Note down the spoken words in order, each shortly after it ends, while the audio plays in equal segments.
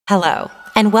Hello,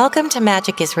 and welcome to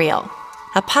Magic is Real,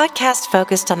 a podcast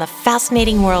focused on the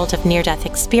fascinating world of near-death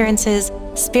experiences,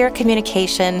 spirit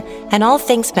communication, and all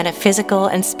things metaphysical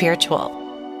and spiritual.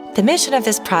 The mission of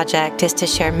this project is to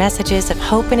share messages of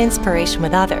hope and inspiration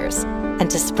with others,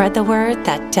 and to spread the word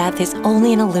that death is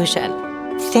only an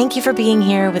illusion. Thank you for being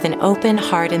here with an open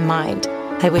heart and mind.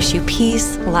 I wish you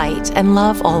peace, light, and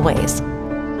love always.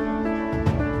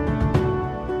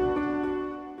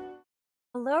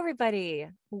 Hello, everybody.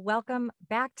 Welcome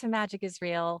back to Magic is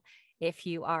Real. If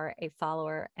you are a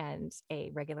follower and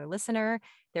a regular listener,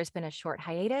 there's been a short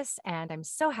hiatus, and I'm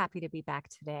so happy to be back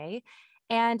today.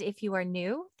 And if you are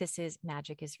new, this is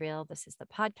Magic is Real. This is the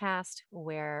podcast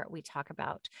where we talk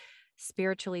about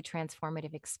spiritually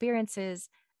transformative experiences,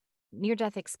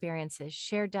 near-death experiences,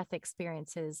 shared death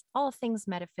experiences, all things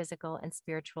metaphysical and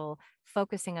spiritual,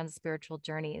 focusing on spiritual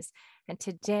journeys. And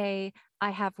today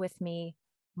I have with me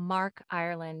Mark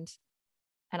Ireland,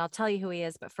 and I'll tell you who he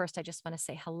is, but first I just want to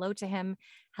say hello to him.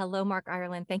 Hello, Mark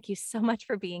Ireland. Thank you so much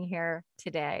for being here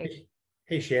today.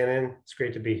 Hey, Shannon. It's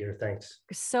great to be here. Thanks.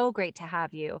 So great to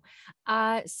have you.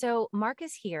 So Mark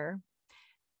is here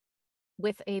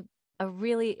with a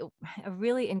really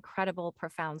incredible,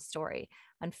 profound story.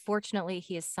 Unfortunately,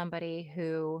 he is somebody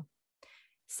who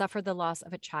suffered the loss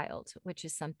of a child, which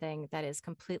is something that is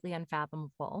completely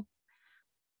unfathomable.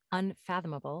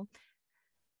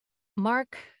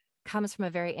 Mark comes from a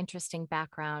very interesting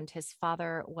background. His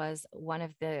father was one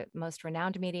of the most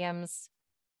renowned mediums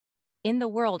in the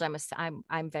world.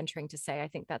 I'm venturing to say, I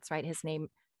think that's right. His name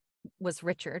was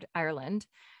Richard Ireland.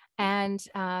 And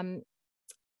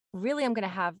really, I'm going to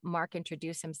have Mark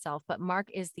introduce himself, but Mark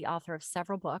is the author of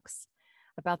several books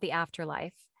about the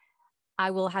afterlife.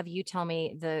 I will have you tell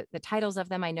me the titles of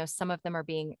them. I know some of them are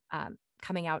being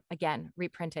coming out again,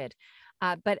 reprinted,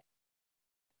 but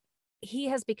he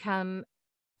has become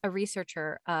a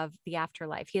researcher of the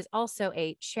afterlife. He is also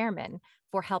a chairman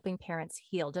for Helping Parents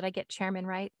Heal. Did I get chairman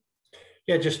right?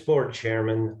 Yeah, just board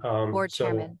chairman.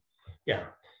 Chairman. Yeah,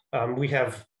 we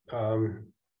have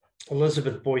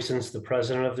Elizabeth Boyson's the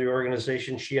president of the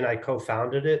organization. She and I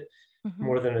co-founded it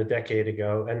more than a decade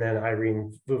ago. And then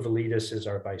Irene Vuvalidis is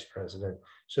our vice president.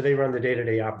 So they run the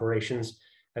day-to-day operations.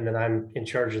 And then I'm in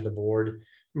charge of the board.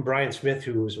 And Brian Smith,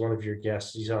 who was one of your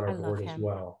guests, he's on our board as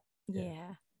well.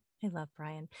 Yeah, I love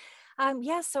Brian.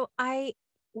 So I'm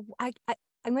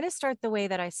going to start the way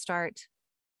that I start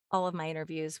all of my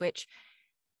interviews, which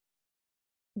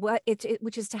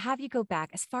is to have you go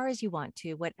back as far as you want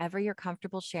to, whatever you're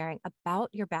comfortable sharing about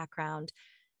your background,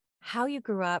 how you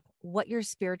grew up, what your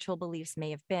spiritual beliefs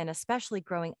may have been, especially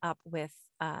growing up with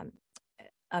a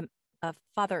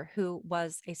father who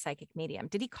was a psychic medium.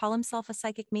 Did he call himself a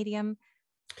psychic medium?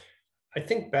 I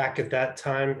think back at that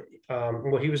time,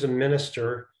 he was a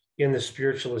minister in the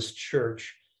spiritualist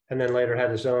church, and then later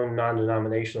had his own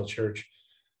non-denominational church.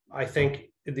 I think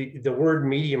the word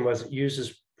medium wasn't used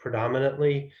as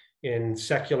predominantly in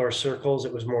secular circles.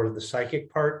 It was more of the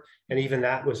psychic part. And even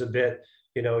that was a bit,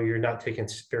 you're not taken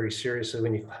very seriously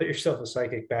when you call yourself a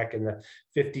psychic back in the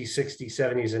 50s, 60s,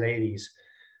 70s, and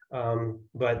 80s.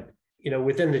 But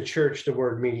within the church, the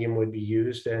word medium would be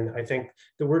used. And I think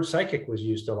the word psychic was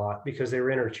used a lot because they were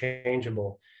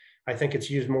interchangeable. I think it's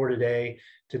used more today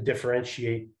to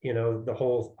differentiate, the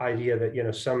whole idea that,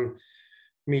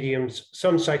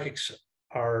 some psychics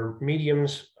are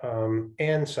mediums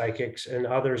and psychics, and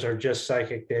others are just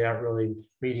psychic. They aren't really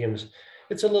mediums.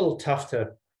 It's a little tough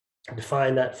to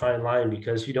define that fine line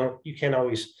because you can't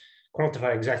always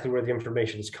quantify exactly where the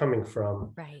information is coming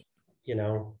from. Right.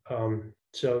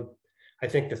 So I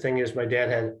think the thing is my dad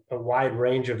had a wide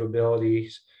range of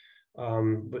abilities,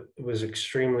 but was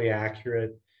extremely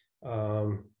accurate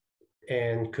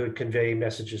and could convey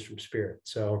messages from spirit.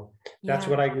 So that's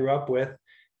what I grew up with.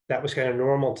 That was kind of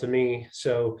normal to me.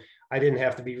 So I didn't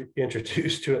have to be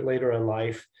introduced to it later in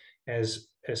life as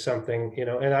something,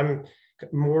 and I'm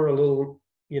more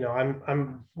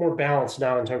I'm more balanced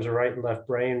now in terms of right and left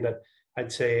brain, but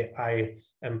I'd say I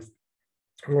am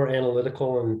more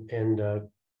analytical and a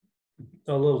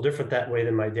little different that way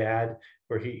than my dad,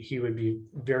 where he would be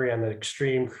very on the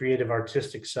extreme creative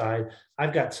artistic side.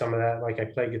 I've got some of that, like I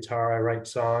play guitar, I write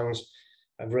songs,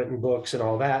 I've written books and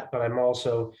all that, but I'm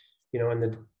also,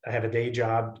 I have a day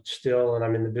job still, and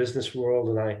I'm in the business world,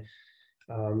 and I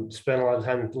spend a lot of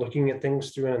time looking at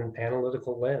things through an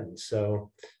analytical lens.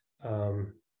 So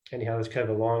anyhow, that's kind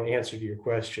of a long answer to your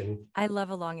question. I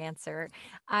love a long answer.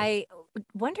 I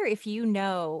wonder if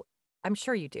I'm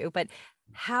sure you do, but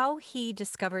how he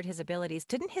discovered his abilities.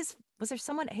 Was there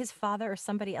someone, his father or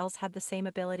somebody else had the same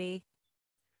ability?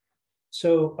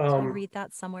 So did you read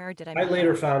that somewhere? Or did I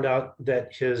later found out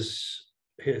that his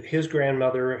his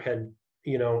grandmother had,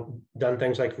 done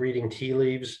things like reading tea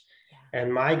leaves. Yeah.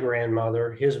 And my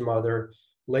grandmother, his mother,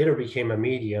 later became a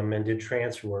medium and did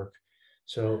trance work.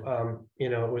 So,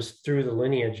 it was through the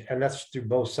lineage, and that's through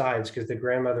both sides, because the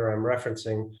grandmother I'm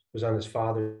referencing was on his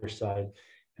father's side.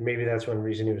 And maybe that's one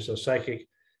reason he was so psychic.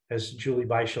 As Julie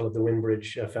Beischel of the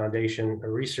Windbridge Foundation, a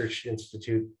research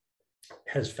institute,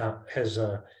 has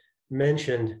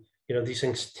mentioned, these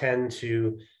things tend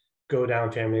to go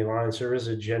down family lines. There is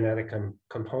a genetic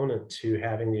component to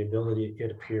having the ability,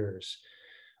 it appears.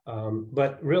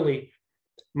 But really,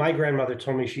 my grandmother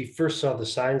told me she first saw the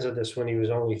signs of this when he was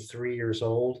only 3 years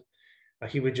old.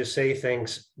 He would just say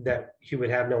things that he would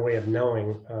have no way of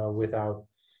knowing without,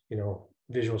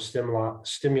 visual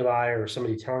stimuli or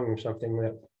somebody telling him something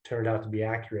that turned out to be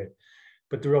accurate.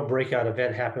 But the real breakout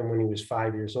event happened when he was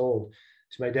 5 years old.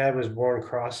 So my dad was born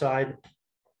cross-eyed,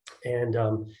 and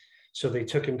so they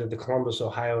took him to the Columbus,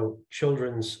 Ohio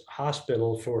Children's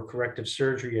Hospital for corrective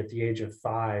surgery at the age of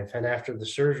 5. And after the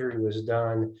surgery was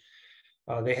done,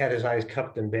 they had his eyes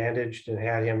cupped and bandaged and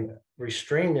had him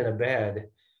restrained in a bed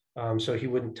so he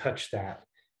wouldn't touch that.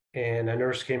 And a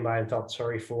nurse came by and felt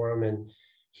sorry for him, and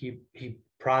he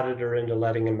prodded her into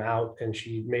letting him out, and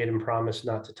she made him promise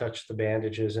not to touch the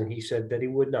bandages, and he said that he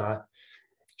would not.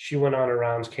 She went on her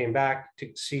rounds, came back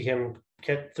to see him,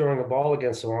 kept throwing a ball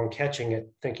against the wall and catching it,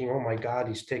 thinking, oh my God,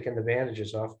 he's taken the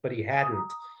bandages off, but he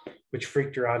hadn't, which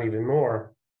freaked her out even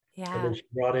more. And then she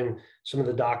brought in some of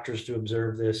the doctors to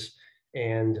observe this,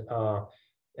 and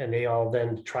they all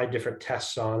then tried different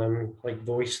tests on him, like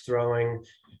voice throwing,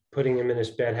 putting him in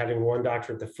his bed, having one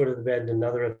doctor at the foot of the bed and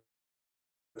another at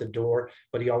the door,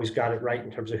 but he always got it right in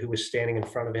terms of who was standing in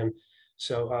front of him.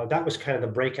 So that was kind of the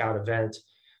breakout event.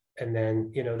 And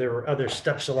then, there were other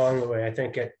steps along the way. I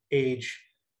think at age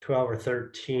 12 or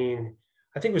 13,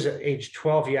 I think it was at age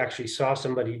 12, he actually saw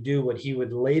somebody do what he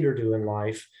would later do in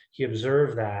life. He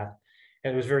observed that.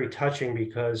 And it was very touching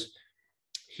because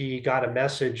he got a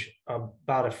message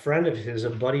about a friend of his, a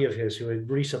buddy of his, who had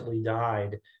recently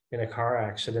died in a car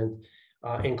accident,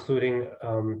 including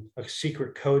a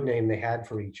secret code name they had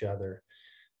for each other.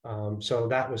 So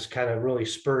that was kind of really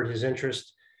spurred his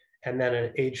interest. And then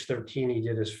at age 13, he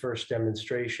did his first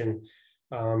demonstration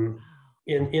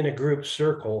in a group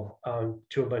circle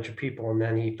to a bunch of people. And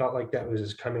then he felt like that was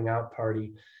his coming out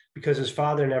party, because his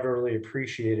father never really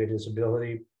appreciated his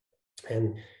ability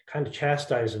and kind of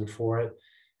chastised him for it.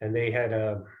 And they had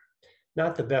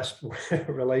not the best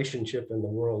relationship in the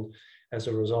world as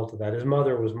a result of that. His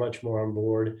mother was much more on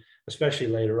board, especially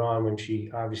later on when she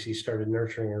obviously started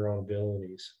nurturing her own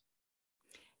abilities.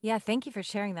 Yeah, thank you for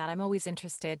sharing that. I'm always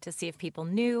interested to see if people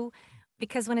knew,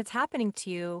 because when it's happening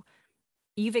to you,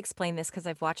 you've explained this because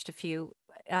I've watched a few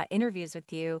interviews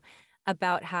with you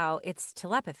about how it's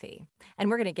telepathy. And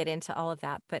we're going to get into all of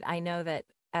that. But I know that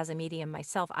as a medium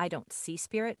myself, I don't see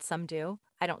spirits. Some do.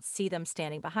 I don't see them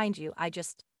standing behind you. I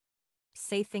just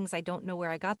say things I don't know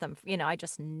where I got them. I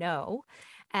just know.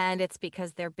 And it's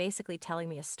because they're basically telling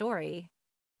me a story.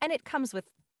 And it comes with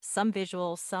some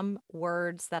visual, some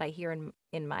words that I hear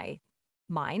in my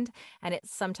mind. And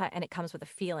it comes with a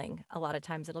feeling. A lot of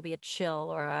times it'll be a chill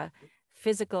or a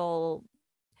physical,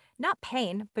 not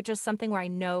pain, but just something where I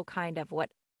know kind of what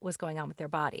was going on with their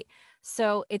body.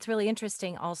 So it's really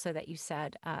interesting also that you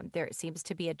said there seems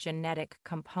to be a genetic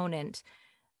component.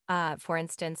 For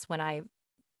instance,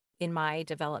 in my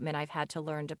development, I've had to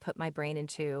learn to put my brain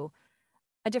into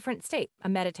a different state, a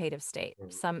meditative state.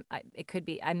 It could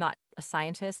be, I'm not a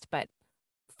scientist, but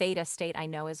theta state I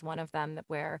know is one of them,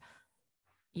 where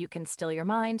you can still your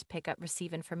mind, pick up,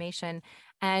 receive information.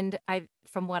 And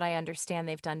from what I understand,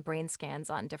 they've done brain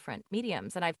scans on different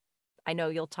mediums. And I know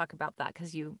you'll talk about that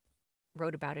because you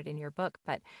wrote about it in your book,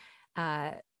 but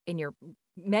in your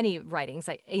many writings,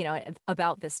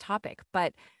 about this topic.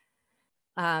 But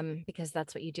because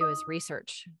that's what you do is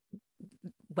research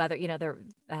whether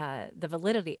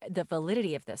the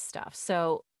validity of this stuff.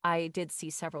 So I did see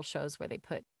several shows where they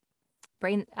put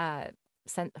brain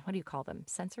what do you call them,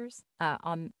 sensors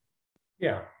on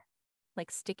like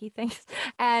sticky things,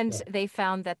 and they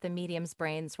found that the mediums'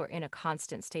 brains were in a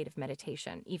constant state of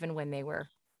meditation even when they were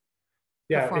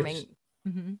performing.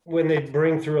 When they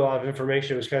bring through a lot of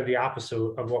information, it was kind of the opposite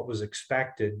of what was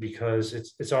expected, because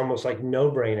it's almost like no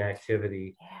brain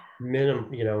activity,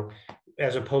 minimum,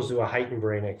 as opposed to a heightened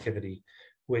brain activity,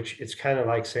 which it's kind of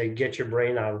like, say, get your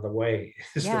brain out of the way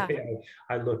is the way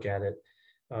I look at it.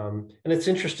 And it's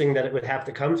interesting that it would have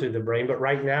to come through the brain, but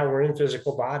right now we're in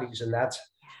physical bodies, and that's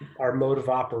our mode of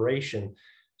operation.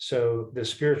 So the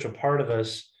spiritual part of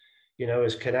us,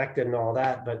 is connected and all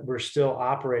that, but we're still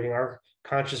operating.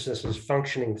 consciousness is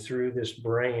functioning through this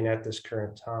brain at this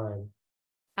current time.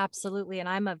 Absolutely. And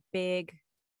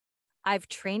I've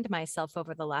trained myself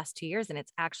over the last 2 years, and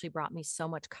it's actually brought me so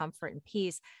much comfort and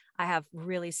peace. I have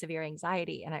really severe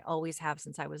anxiety, and I always have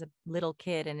since I was a little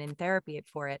kid and in therapy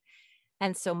for it.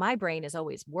 And so my brain is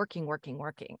always working, working,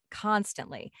 working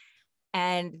constantly.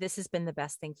 And this has been the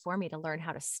best thing for me to learn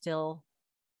how to still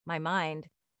my mind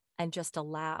and just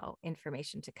allow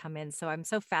information to come in. So I'm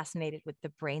so fascinated with the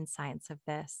brain science of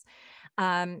this.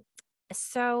 Um,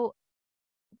 so,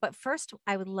 but first,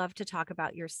 I would love to talk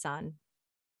about your son,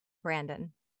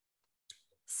 Brandon.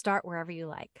 Start wherever you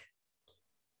like.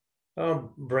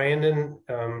 Brandon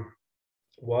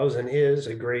was and is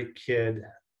a great kid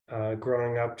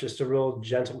growing up, just a real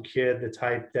gentle kid, the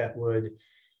type that would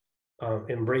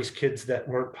embrace kids that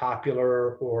weren't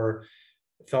popular or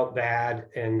felt bad,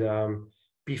 and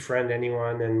befriend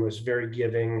anyone, and was very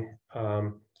giving.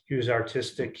 He was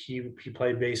artistic. He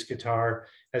played bass guitar.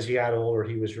 As he got older,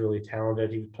 he was really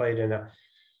talented.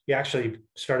 He actually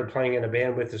started playing in a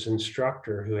band with his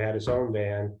instructor, who had his own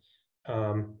band.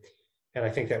 And I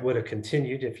think that would have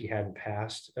continued if he hadn't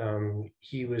passed.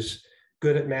 He was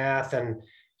good at math, and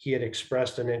he had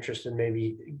expressed an interest in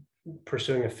maybe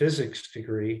pursuing a physics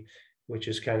degree, which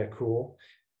is kind of cool.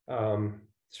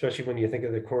 Especially when you think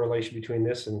of the correlation between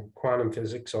this and quantum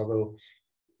physics, although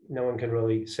no one can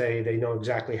really say they know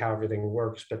exactly how everything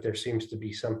works, but there seems to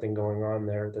be something going on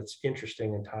there that's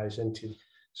interesting and ties into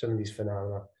some of these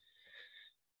phenomena.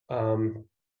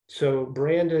 So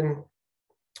Brandon,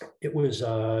 it was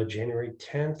January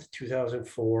 10th,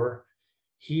 2004.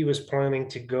 He was planning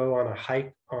to go on a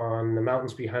hike on the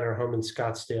mountains behind our home in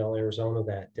Scottsdale, Arizona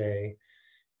that day.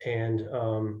 And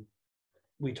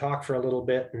we talked for a little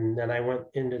bit, and then I went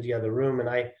into the other room,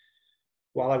 and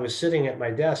while I was sitting at my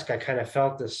desk, I kind of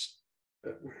felt this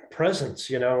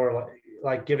presence, or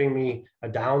like giving me a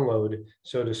download,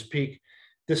 so to speak.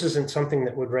 This isn't something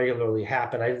that would regularly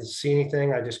happen. I didn't see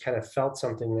anything. I just kind of felt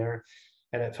something there,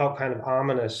 and it felt kind of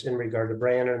ominous in regard to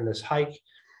Brandon and this hike.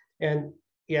 And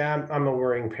yeah, I'm a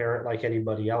worrying parent like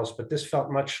anybody else, but this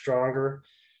felt much stronger.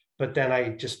 But then I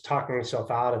just talked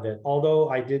myself out of it, although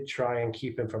I did try and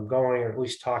keep him from going, or at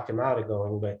least talk him out of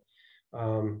going. But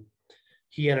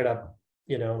he ended up,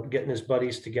 getting his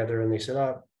buddies together, and they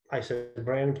said, I said,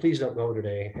 Brandon, please don't go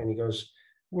today. And he goes,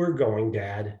 we're going,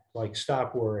 Dad, like,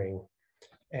 stop worrying.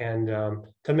 And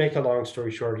to make a long story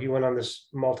short, he went on this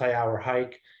multi-hour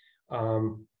hike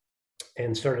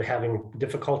and started having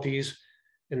difficulties.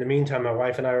 In the meantime, my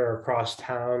wife and I were across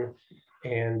town,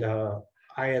 and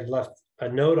I had left a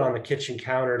note on the kitchen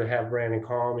counter to have Brandon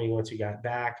call me once he got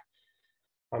back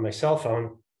on my cell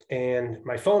phone. And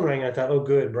my phone rang. I thought, oh,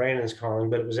 good, Brandon's calling.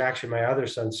 But it was actually my other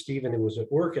son, Stephen, who was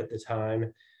at work at the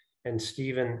time. And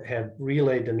Stephen had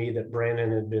relayed to me that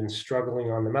Brandon had been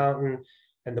struggling on the mountain,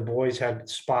 and the boys had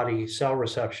spotty cell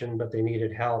reception, but they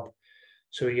needed help.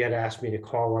 So he had asked me to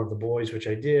call one of the boys, which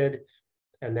I did.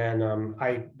 And then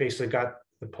I basically got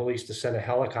the police to send a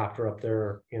helicopter up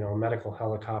there, a medical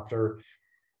helicopter.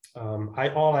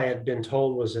 All I had been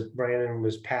told was that Brandon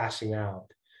was passing out.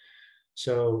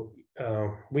 So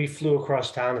we flew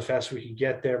across town as fast as we could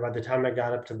get there. By the time I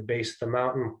got up to the base of the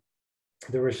mountain,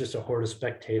 there was just a horde of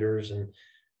spectators and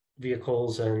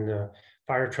vehicles, and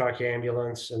fire truck,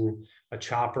 ambulance, and a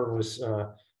chopper was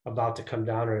about to come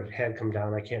down, or it had come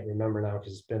down. I can't remember now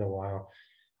because it's been a while.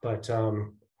 But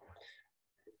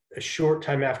a short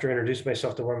time after I introduced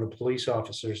myself to one of the police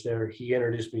officers there, he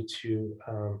introduced me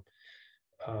to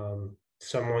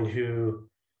someone who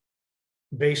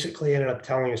basically ended up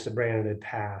telling us that Brandon had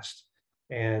passed.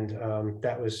 And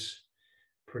that was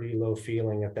pretty low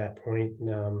feeling at that point.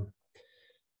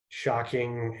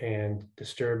 Shocking and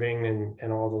disturbing,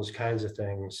 and all those kinds of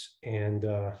things. And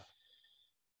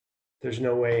there's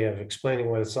no way of explaining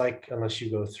what it's like unless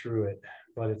you go through it.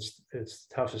 But it's the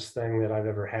toughest thing that I've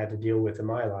ever had to deal with in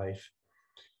my life.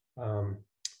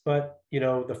 But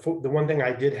the one thing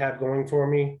I did have going for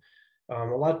me, a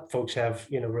lot of folks have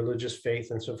religious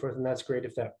faith and so forth, and that's great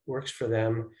if that works for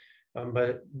them.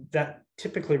 But that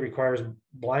typically requires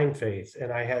blind faith. And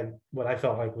I had what I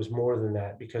felt like was more than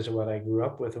that, because of what I grew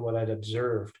up with and what I'd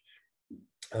observed,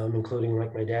 including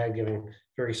like my dad giving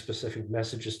very specific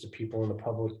messages to people in the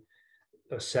public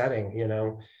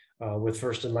setting, with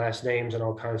first and last names and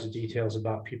all kinds of details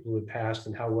about people who had passed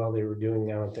and how well they were doing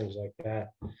now and things like that.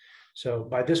 So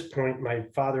by this point, my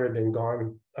father had been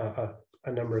gone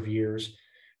a number of years,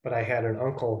 but I had an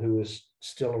uncle who was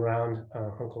still around,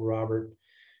 Uncle Robert,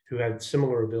 who had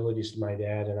similar abilities to my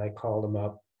dad. And I called him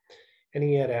up, and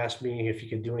he had asked me if he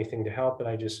could do anything to help. And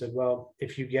I just said, well,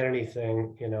 if you get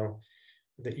anything,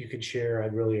 that you could share,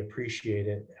 I'd really appreciate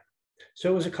it.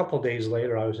 So it was a couple of days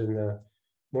later, I was in the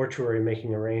mortuary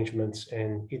making arrangements,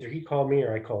 and either he called me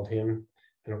or I called him.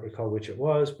 I don't recall which it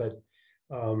was, but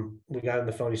we got on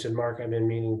the phone. He said, Mark, I've been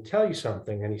meaning to tell you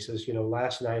something. And he says,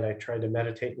 last night I tried to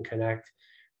meditate and connect,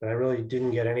 but I really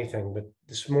didn't get anything. But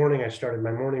this morning I started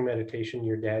my morning meditation.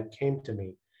 Your dad came to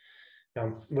me.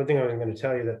 Now, one thing I was going to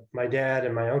tell you, that my dad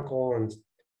and my uncle and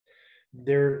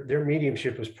their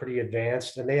mediumship was pretty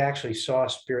advanced, and they actually saw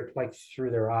spirit like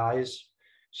through their eyes,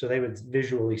 so they would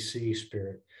visually see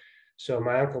spirit. So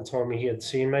my uncle told me he had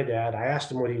seen my dad. I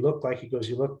asked him what he looked like. He goes,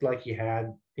 he looked like he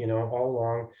had, all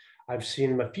along. I've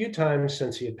seen him a few times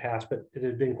since he had passed, but it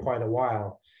had been quite a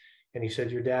while. And he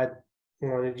said, your dad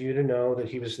wanted you to know that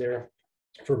he was there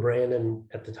for Brandon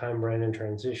at the time Brandon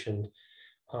transitioned.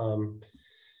 Um,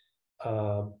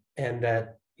 and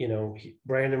that,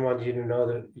 Brandon wanted you to know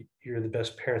that you're the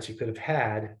best parents he could have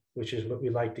had, which is what we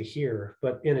like to hear.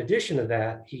 But in addition to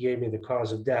that, he gave me the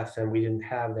cause of death, and we didn't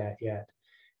have that yet.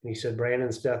 And he said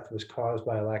Brandon's death was caused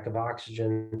by a lack of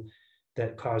oxygen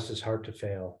that caused his heart to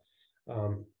fail.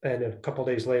 And a couple of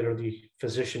days later, the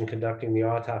physician conducting the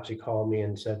autopsy called me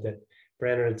and said that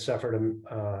Brandon had suffered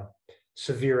a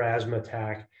severe asthma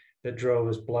attack that drove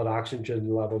his blood oxygen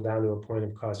level down to a point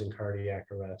of causing cardiac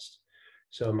arrest.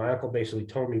 So my uncle basically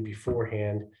told me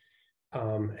beforehand,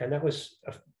 and that was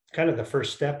kind of the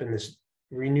first step in this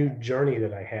renewed journey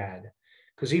that I had.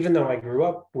 Because even though I grew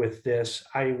up with this,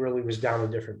 I really was down a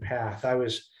different path. I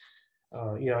was,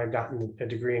 I'd gotten a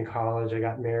degree in college, I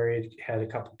got married, had a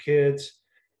couple kids,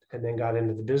 and then got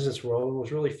into the business world and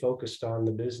was really focused on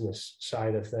the business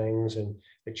side of things and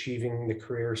achieving the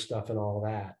career stuff and all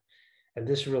that. And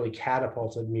this really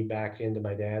catapulted me back into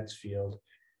my dad's field.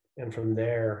 And from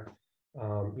there,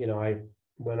 I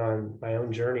went on my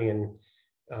own journey and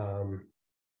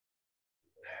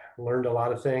learned a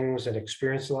lot of things and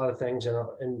experienced a lot of things.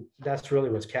 And that's really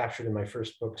what's captured in my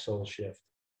first book, Soul Shift.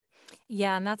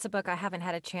 Yeah, and that's a book I haven't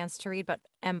had a chance to read, but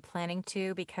am planning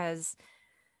to, because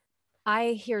I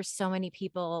hear so many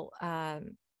people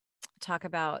talk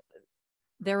about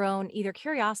their own either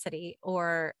curiosity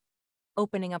or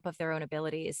opening up of their own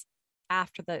abilities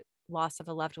after the loss of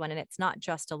a loved one. And it's not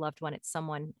just a loved one, it's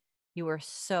someone you were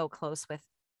so close with.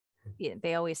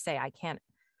 They always say, I can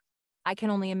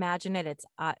only imagine it.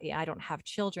 I don't have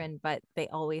children, but they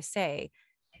always say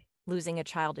losing a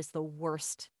child is the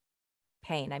worst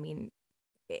pain. I mean,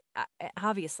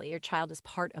 obviously your child is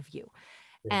part of you.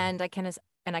 Yeah. And I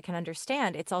can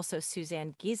understand. It's also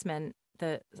Suzanne Giesman,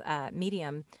 the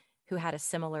medium, who had a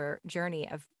similar journey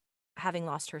of having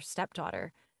lost her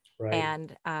stepdaughter. Right.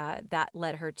 And that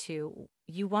led her to,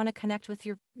 you want to connect with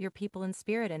your people in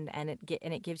spirit, and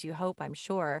it gives you hope, I'm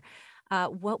sure.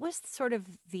 What was sort of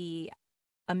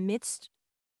amidst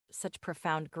such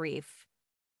profound grief,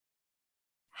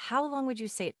 how long would you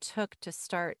say it took to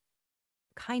start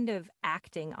kind of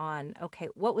acting on, okay,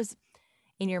 what was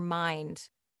in your mind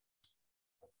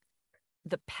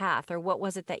the path, or what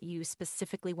was it that you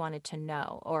specifically wanted to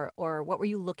know, or what were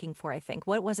you looking for? I think,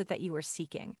 what was it that you were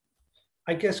seeking?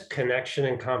 I guess connection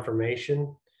and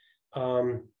confirmation.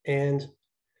 And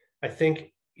I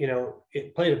think,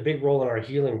 it played a big role in our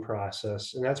healing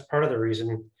process. And that's part of the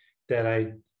reason that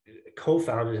I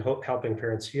co-founded Helping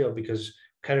Parents Heal, because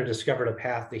kind of discovered a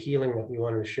path to healing that we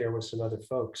wanted to share with some other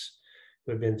folks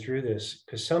who have been through this.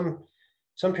 Because some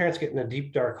parents get in a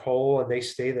deep, dark hole and they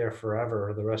stay there forever,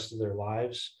 or the rest of their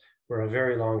lives, for a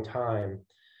very long time.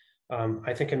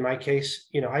 I think in my case,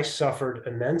 I suffered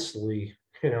immensely,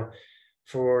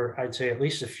 for I'd say at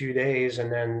least a few days,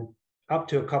 and then up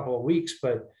to a couple of weeks,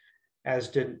 but as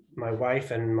did my wife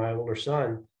and my older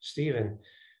son, Stephen.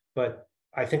 But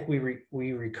I think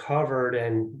we recovered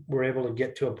and were able to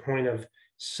get to a point of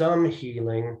some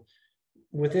healing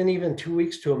within even 2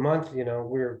 weeks to a month. We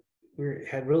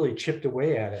had really chipped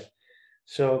away at it.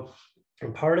 So,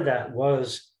 and part of that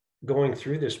was going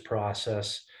through this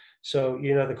process. So,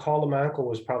 the call to my uncle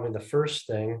was probably the first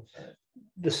thing.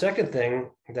 The second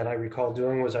thing that I recall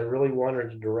doing was I really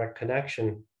wanted a direct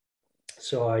connection.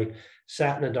 So I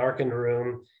sat in a darkened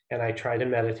room and I tried to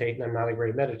meditate, and I'm not a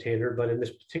great meditator, but in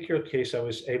this particular case, I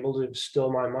was able to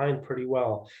still my mind pretty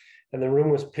well. And the room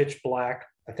was pitch black.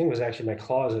 I think it was actually my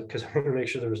closet, because I wanted to make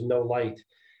sure there was no light.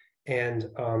 And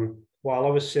while I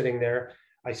was sitting there,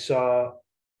 I saw,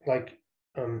 like,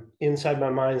 inside my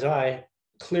mind's eye,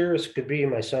 clear as could be,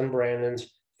 my son Brandon's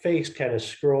face kind of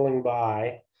scrolling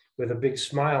by with a big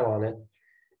smile on it.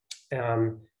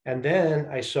 And then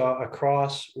I saw a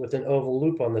cross with an oval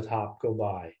loop on the top go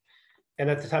by. And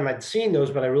at the time I'd seen those,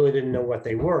 but I really didn't know what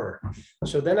they were.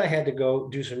 So then I had to go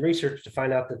do some research to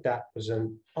find out that that was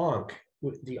an Ankh.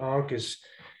 The Ankh is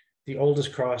the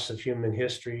oldest cross of human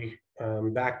history.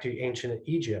 back to ancient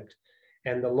Egypt.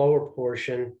 And the lower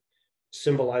portion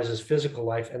symbolizes physical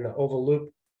life, and the oval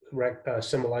loop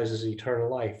symbolizes eternal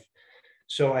life.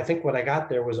 So I think what I got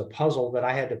there was a puzzle that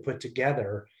I had to put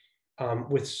together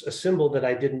with a symbol that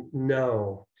I didn't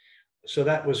know. So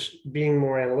that was being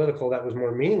more analytical. That was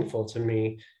more meaningful to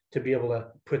me to be able to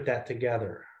put that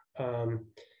together.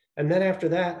 And then after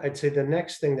that, I'd say the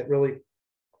next thing that really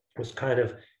was kind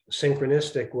of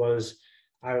synchronistic was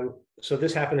so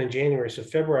this happened in January. So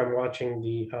February, I'm watching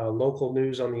the local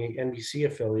news on the NBC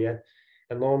affiliate,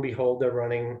 and lo and behold, they're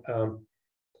running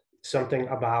something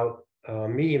about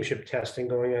mediumship testing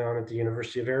going on at the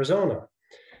University of Arizona.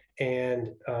 And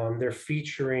they're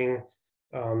featuring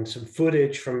some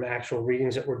footage from actual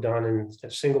readings that were done in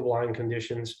single blind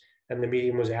conditions. And the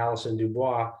medium was Alison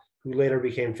Dubois, who later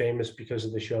became famous because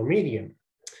of the show Medium.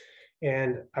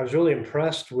 And I was really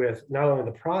impressed with not only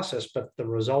the process, but the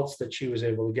results that she was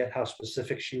able to get, how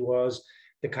specific she was,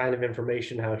 the kind of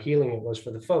information, how healing it was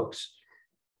for the folks.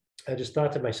 I just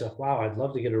thought to myself, wow, I'd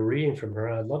love to get a reading from her.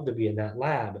 I'd love to be in that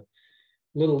lab.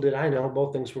 Little did I know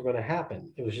both things were going to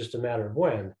happen. It was just a matter of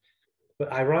when.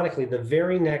 But ironically, the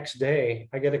very next day,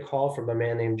 I get a call from a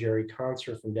man named Jerry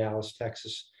Concert from Dallas,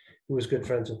 Texas, who was good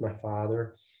friends with my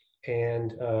father.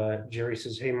 And Jerry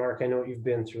says, hey, Mark, I know what you've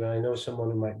been through. And I know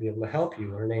someone who might be able to help you.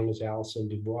 Her name is Alison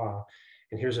Dubois.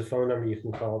 And here's a phone number you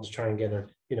can call to try and get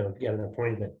get an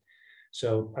appointment.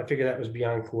 So I figured that was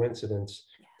beyond coincidence.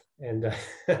 And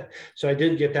so I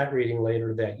did get that reading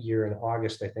later that year in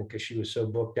August, I think, because she was so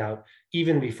booked out.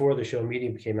 Even before the show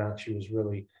Medium came out, she was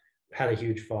really had a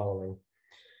huge following.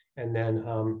 And then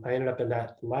I ended up in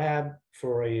that lab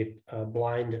for a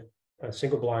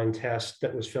single blind test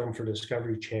that was filmed for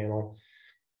Discovery Channel,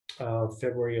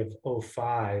 February of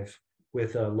 2005,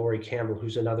 with Lori Campbell,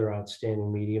 who's another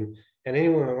outstanding medium. And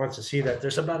anyone that wants to see that,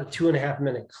 there's about a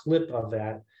 2.5-minute clip of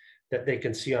that they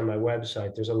can see on my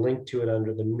website. There's a link to it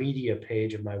under the media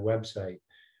page of my website,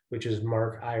 which is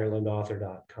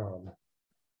markirelandauthor.com.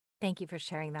 Thank you for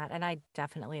sharing that. And I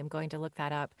definitely am going to look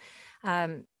that up.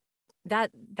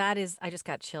 That is, I just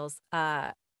got chills.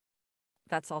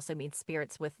 That's also means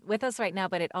spirits with us right now,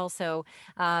 but it also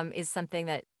is something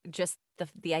that just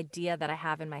the idea that I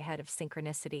have in my head of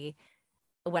synchronicity.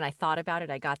 When I thought about it,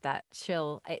 I got that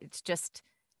chill. It's just,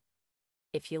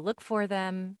 if you look for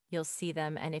them, you'll see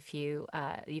them. And if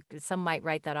some might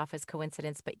write that off as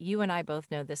coincidence, but you and I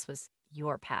both know this was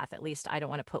your path. At least I don't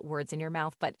want to put words in your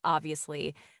mouth, but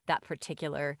obviously that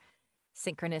particular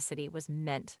synchronicity was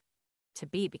meant to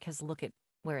be, because look at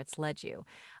where it's led you.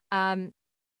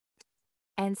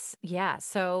 Yeah,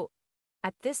 so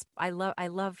at this, I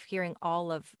love hearing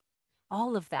all of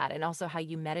that, and also how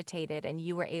you meditated and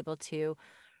you were able to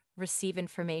receive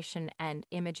information and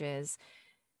images.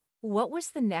 What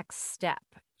was the next step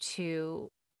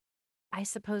to, I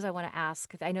suppose I want to ask,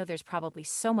 'cause I know there's probably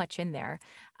so much in there,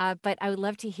 but I would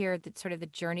love to hear sort of the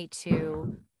journey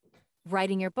to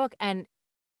writing your book. And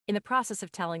in the process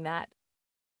of telling that,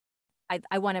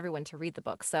 I want everyone to read the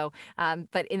book. So,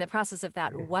 but in the process of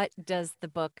that, what does the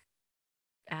book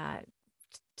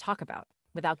talk about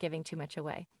without giving too much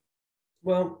away?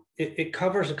 Well, it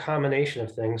covers a combination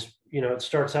of things. It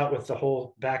starts out with the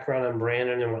whole background on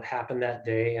Brandon and what happened that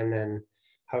day, and then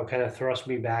how it kind of thrust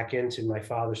me back into my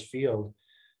father's field.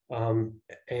 And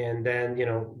then,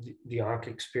 the Ankh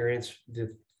experience,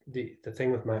 the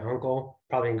thing with my uncle,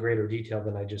 probably in greater detail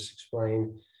than I just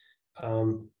explained.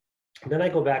 Then I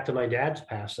go back to my dad's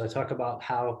past. And I talk about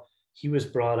how he was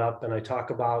brought up, and I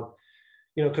talk about,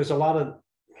 because a lot of,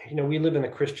 we live in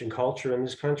a Christian culture in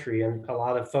this country, and a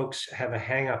lot of folks have a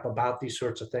hang up about these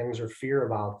sorts of things or fear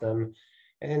about them.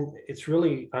 And it's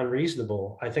really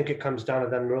unreasonable. I think it comes down to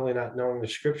them really not knowing the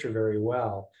scripture very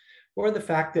well, or the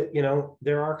fact that,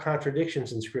 there are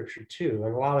contradictions in scripture too.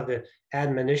 And a lot of the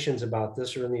admonitions about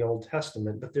this are in the Old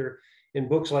Testament, but they're in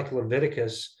books like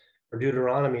Leviticus or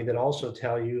Deuteronomy that also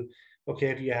tell you, okay,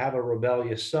 if you have a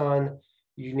rebellious son,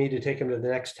 you need to take him to the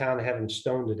next town and have him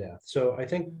stoned to death. So I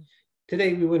think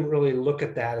today we wouldn't really look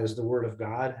at that as the word of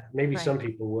God. Maybe some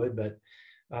people would, but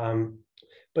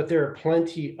there are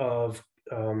plenty of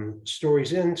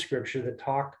stories in scripture that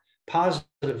talk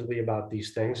positively about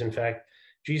these things. In fact,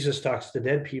 Jesus talks to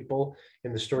dead people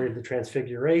in the story of the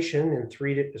Transfiguration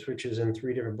which is in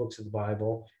 3 different books of the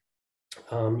Bible.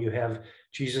 You have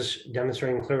Jesus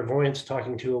demonstrating clairvoyance,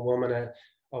 talking to a woman at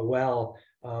a well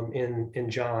in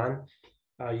John.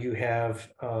 You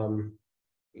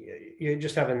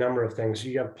just have a number of things.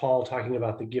 You have Paul talking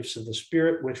about the gifts of the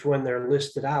Spirit, which when they're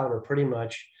listed out are pretty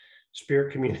much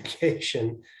spirit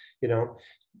communication.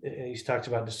 He's talked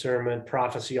about discernment,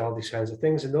 prophecy, all these kinds of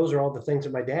things. And those are all the things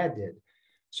that my dad did.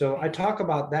 So I Right. talk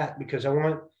about that because I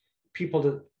want people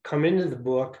to come into the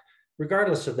book,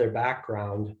 regardless of their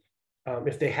background,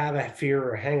 if they have a fear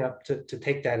or hang up, to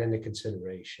take that into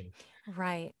consideration.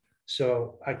 Right.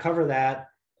 So I cover that.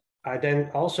 I then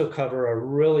also cover a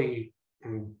really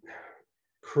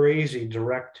crazy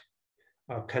direct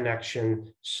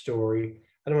connection story.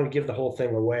 I don't want to give the whole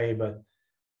thing away, but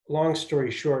long story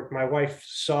short, my wife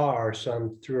saw our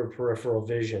son through her peripheral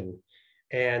vision,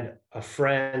 and a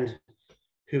friend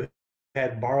who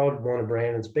had borrowed one of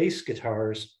Brandon's bass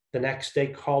guitars the next day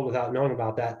called without knowing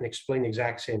about that and explained the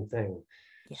exact same thing.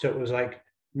 Yeah. So it was like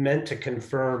meant to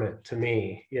confirm it to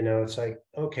me. It's like,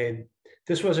 okay,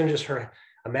 this wasn't just her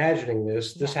imagining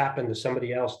this. This Yeah. happened to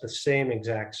somebody else, the same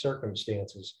exact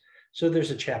circumstances. So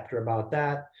there's a chapter about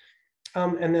that.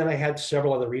 And then I had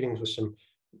several other readings with some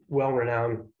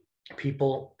well-renowned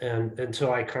people, and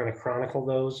so I kind of chronicle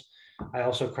those. I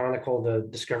also chronicle the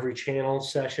Discovery Channel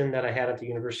session that I had at the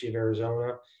University of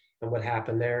Arizona and what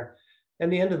happened there.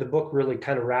 And the end of the book really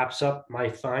kind of wraps up my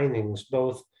findings,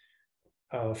 both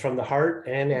from the heart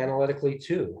and analytically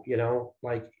too.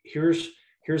 Like here's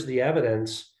the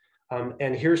evidence,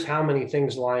 and here's how many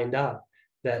things lined up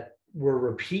that were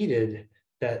repeated,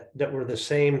 that were the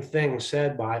same thing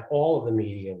said by all of the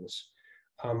mediums,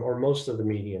 or most of the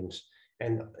mediums,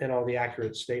 and all the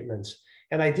accurate statements.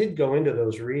 And I did go into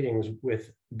those readings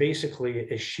with basically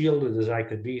as shielded as I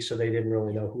could be, so they didn't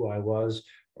really know who I was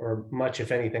or much,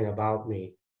 if anything, about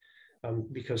me,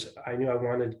 because I knew I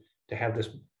wanted to have this,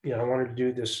 I wanted to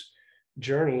do this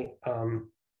journey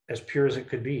as pure as it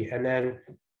could be. And then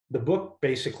the book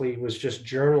basically was just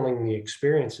journaling the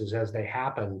experiences as they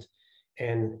happened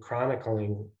and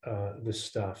chronicling this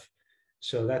stuff.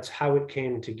 So that's how it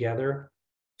came together.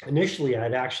 Initially,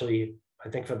 I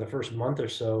think for the first month or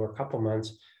so, or a couple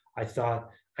months, I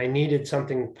thought I needed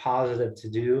something positive to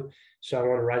do. So I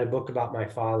want to write a book about my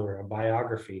father, a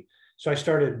biography. So I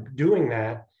started doing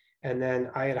that. And then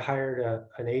I had hired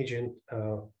an agent,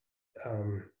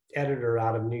 editor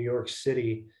out of New York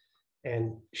City.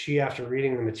 And she, after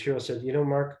reading the material, said,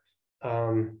 Mark,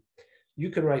 you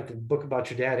can write the book about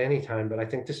your dad anytime, but I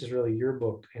think this is really your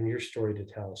book and your story to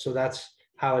tell. So that's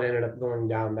how it ended up going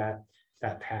down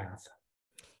that path.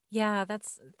 Yeah,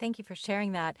 thank you for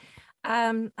sharing that.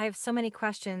 I have so many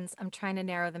questions. I'm trying to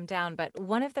narrow them down, but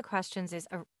one of the questions is,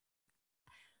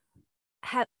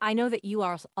 I know that you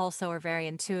also are very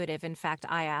intuitive. In fact,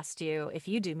 I asked you if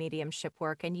you do mediumship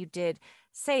work, and you did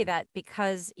say that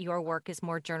because your work is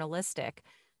more journalistic,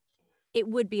 it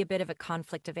would be a bit of a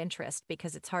conflict of interest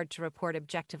because it's hard to report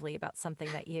objectively about something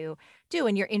that you do,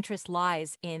 and your interest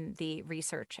lies in the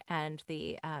research and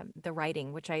the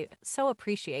writing, which I so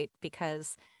appreciate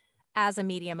because as a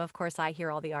medium, of course, I hear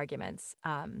all the arguments.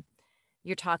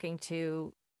 You're talking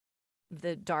to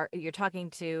dark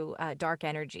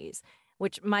energies,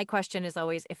 which my question is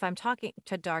always, if I'm talking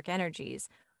to dark energies,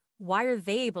 why are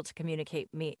they able to communicate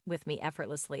with me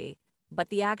effortlessly, but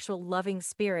the actual loving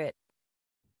spirit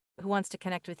who wants to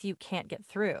connect with you can't get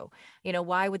through?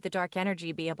 Why would the dark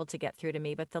energy be able to get through to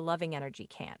me, but the loving energy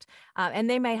can't? And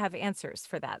they may have answers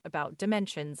for that about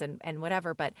dimensions and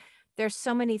whatever, but there's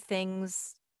so many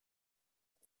things.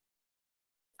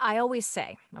 I always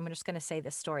say, I'm just going to say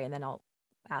this story and then I'll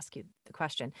ask you the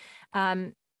question.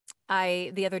 Um,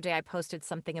 the other day I posted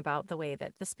something about the way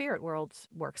that the spirit world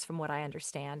works from what I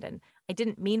understand. And I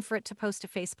didn't mean for it to post to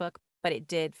Facebook, but it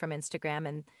did from Instagram.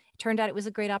 And it turned out it was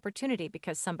a great opportunity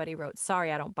because somebody wrote,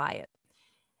 "Sorry, I don't buy it."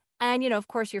 And, of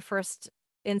course, your first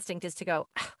instinct is to go,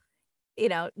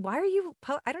 why are you,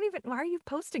 why are you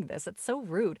posting this? It's so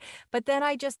rude. But then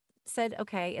I just said,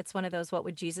 okay, it's one of those what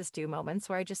would Jesus do moments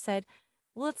where I just said,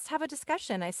 well, let's have a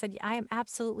discussion. I said, I am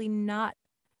absolutely not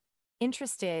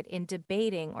interested in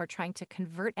debating or trying to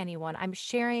convert anyone. I'm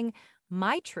sharing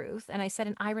my truth. And I said,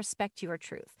 and I respect your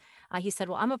truth. He said,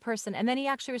 well, I'm a person. And then he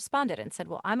actually responded and said,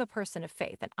 well, I'm a person of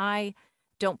faith and I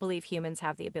don't believe humans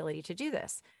have the ability to do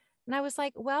this. And I was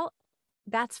like, well,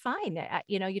 that's fine.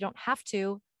 You don't have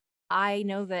to. I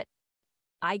know that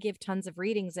I give tons of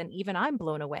readings and even I'm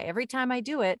blown away every time I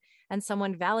do it. And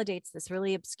someone validates this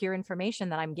really obscure information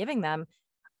that I'm giving them.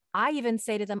 I even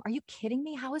say to them, are you kidding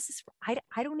me? How is this?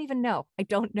 I don't even know. I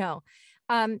don't know.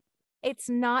 Um, it's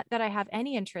not that I have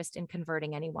any interest in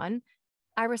converting anyone.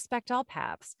 I respect all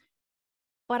paths,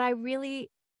 but I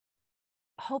really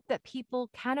hope that people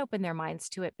can open their minds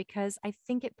to it because I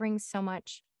think it brings so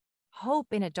much hope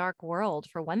in a dark world,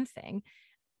 for one thing.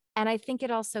 And I think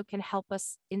it also can help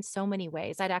us in so many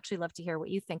ways. I'd actually love to hear what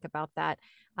you think about that.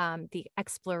 The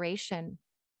exploration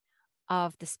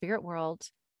of the spirit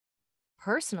world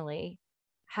personally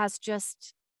has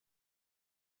just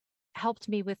helped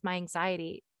me with my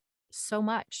anxiety so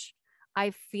much. I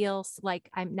feel like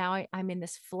I'm in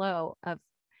this flow of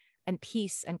and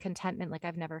peace and contentment like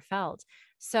I've never felt.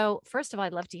 So first of all,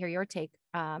 I'd love to hear your take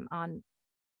on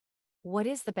what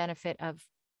is the benefit of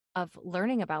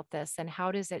learning about this, and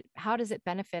how does it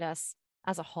benefit us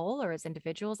as a whole or as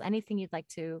individuals? Anything you'd like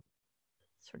to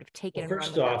sort of take it Well, and run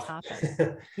first with that off,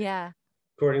 topic? Yeah.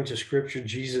 according to scripture,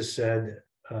 Jesus said,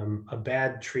 a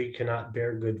bad tree cannot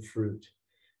bear good fruit.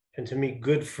 And to me,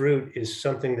 good fruit is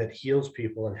something that heals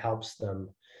people and helps them.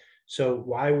 So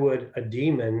why would a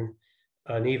demon,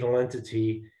 an evil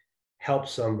entity, help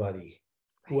somebody?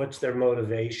 Right. What's their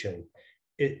motivation?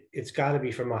 It's got to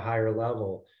be from a higher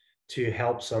level to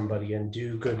help somebody and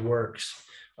do good works,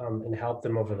 and help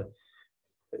them over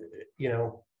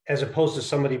as opposed to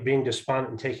somebody being despondent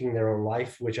and taking their own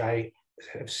life, which I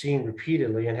have seen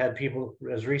repeatedly and had people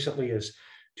as recently as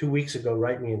 2 weeks ago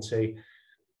write me and say,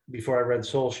 before I read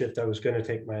Soul Shift, I was going to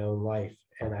take my own life,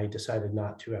 and I decided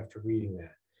not to after reading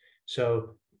that.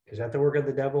 So is that the work of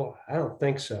the devil? I don't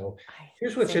think so.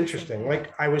 Here's what's interesting.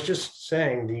 Like I was just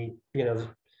saying,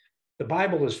 the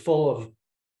Bible is full of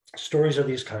stories of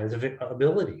these kinds of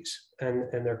abilities,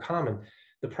 and they're common.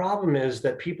 The problem is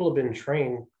that people have been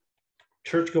trained,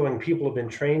 church-going people have been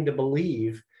trained to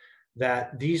believe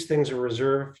that these things are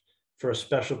reserved for a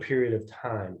special period of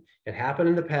time. It happened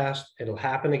in the past, it'll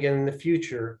happen again in the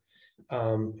future,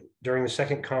 during the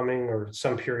second coming or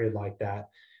some period like that.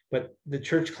 But the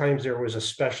church claims there was a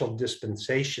special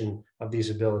dispensation of these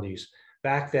abilities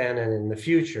back then and in the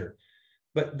future.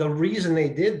 But the reason they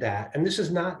did that, and this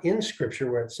is not in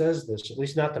scripture where it says this, at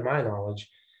least not to my knowledge,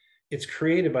 it's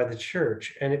created by the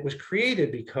church. And it was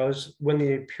created because when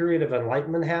the period of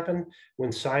enlightenment happened,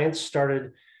 when science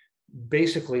started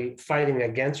basically fighting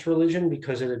against religion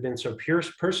because it had been so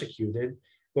persecuted,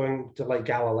 going to like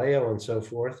Galileo and so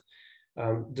forth,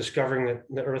 discovering that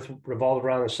the earth revolved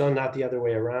around the sun, not the other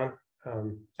way around.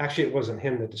 Actually, it wasn't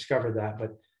him that discovered that,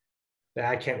 but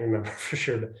I can't remember for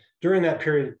sure. But during that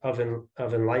period of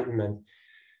enlightenment,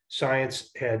 science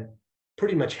had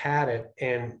pretty much had it.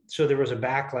 And so there was a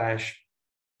backlash.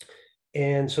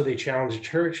 And so they challenged the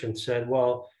church and said,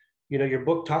 well, your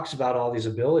book talks about all these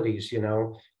abilities,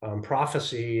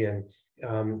 prophecy and,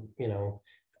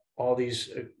 all these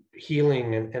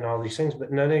healing and all these things,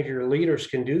 but none of your leaders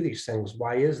can do these things.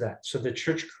 Why is that? So the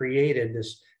church created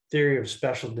this theory of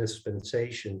special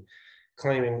dispensation,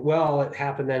 claiming, well, it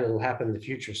happened then, it'll happen in the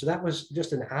future. So that was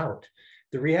just an out.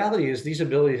 The reality is these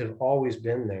abilities have always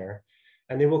been there,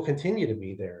 and they will continue to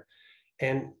be there.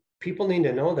 And people need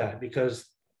to know that, because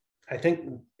I think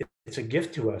it's a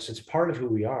gift to us. It's part of who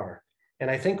we are.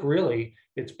 And I think really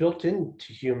it's built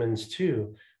into humans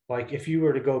too. Like if you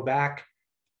were to go back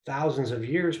thousands of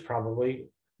years, probably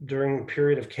during the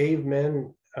period of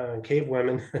cavemen, cave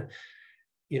women,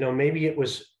 maybe it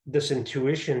was this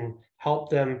intuition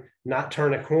helped them not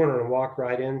turn a corner and walk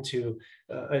right into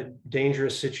a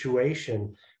dangerous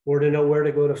situation, or to know where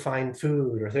to go to find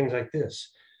food or things like this.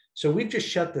 So we've just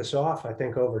shut this off, I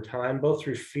think, over time, both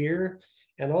through fear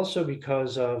and also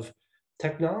because of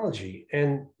technology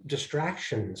and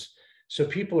distractions. So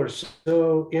people are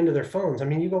so into their phones. I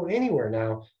mean, you go anywhere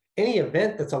now, any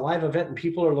event that's a live event, and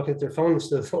people are looking at their phones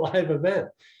to the live event.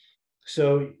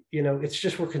 So, it's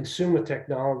just we're consumed with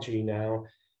technology now,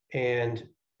 and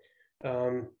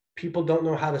people don't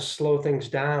know how to slow things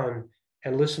down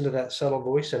and listen to that subtle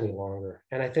voice any longer.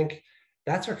 And I think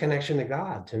that's our connection to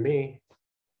God, to me.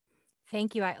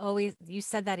 Thank you. You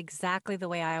said that exactly the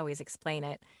way I always explain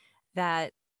it,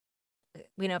 that,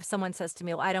 if someone says to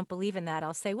me, well, I don't believe in that,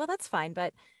 I'll say, well, that's fine,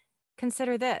 but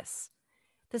consider this.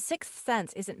 The sixth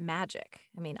sense isn't magic.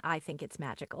 I mean, I think it's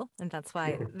magical, and that's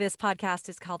why this podcast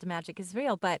is called Magic is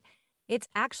Real, but it's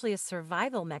actually a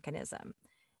survival mechanism.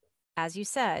 As you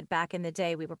said, back in the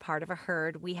day, we were part of a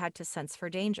herd. We had to sense for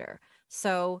danger.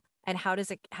 So, and how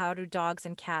do dogs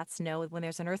and cats know when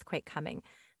there's an earthquake coming?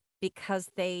 Because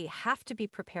they have to be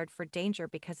prepared for danger,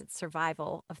 because it's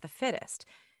survival of the fittest.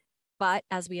 But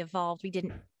as we evolved, we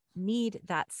didn't need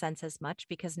that sense as much,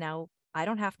 because now I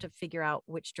don't have to figure out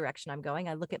which direction I'm going.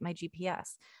 I look at my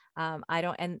GPS.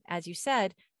 And as you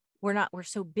said, we're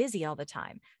so busy all the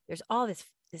time. There's all this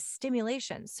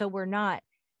stimulation. So we're not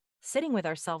sitting with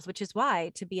ourselves, which is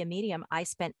why, to be a medium, I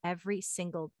spent every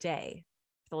single day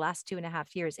for the last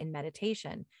 2.5 years in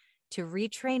meditation to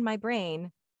retrain my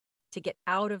brain to get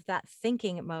out of that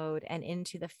thinking mode and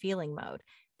into the feeling mode.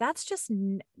 That's just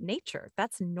nature.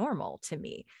 That's normal to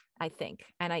me, I think.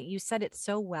 And you said it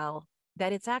so well,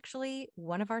 that it's actually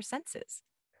one of our senses.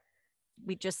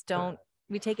 We just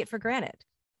we take it for granted.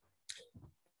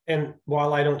 And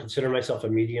while I don't consider myself a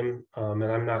medium, and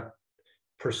I'm not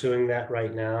pursuing that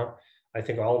right now, I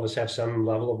think all of us have some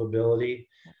level of ability.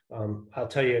 I'll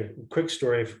tell you a quick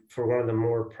story for one of the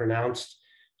more pronounced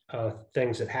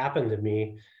things that happened to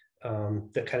me,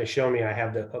 that kind of show me I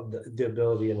have the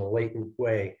ability in a latent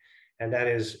way. And that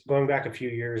is going back a few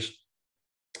years.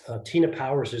 Tina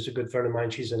Powers is a good friend of mine.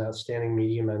 She's an outstanding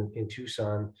medium in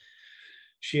Tucson.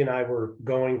 She and I were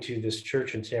going to this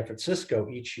church in San Francisco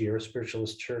each year, a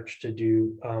spiritualist church, to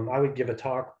do, I would give a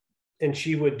talk and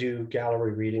she would do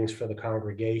gallery readings for the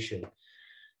congregation.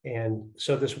 And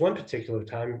so this one particular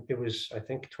time, it was, I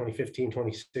think, 2015,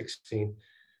 2016.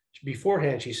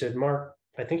 Beforehand, she said, Mark,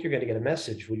 I think you're going to get a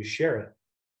message. Will you share it?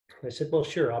 And I said, well,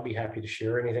 sure, I'll be happy to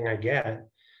share anything I get.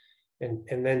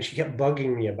 And then she kept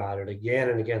bugging me about it again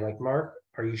and again, like, Mark,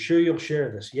 are you sure you'll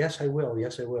share this? Yes, I will.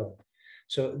 Yes, I will.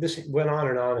 So this went on.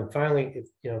 And finally,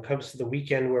 it comes to the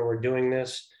weekend where we're doing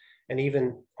this. And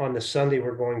even on the Sunday,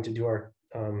 we're going to do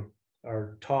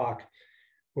our talk.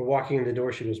 We're walking in the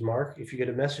door. She goes, Mark, if you get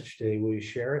a message today, will you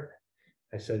share it?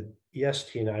 I said, yes,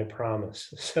 Tina, I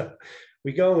promise. So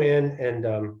we go in,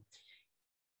 and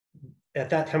at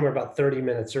that time, we're about 30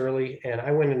 minutes early, and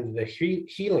I went into the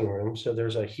healing room. So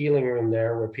there's a healing room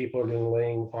there where people are doing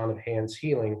laying on of hands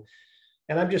healing.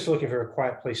 And I'm just looking for a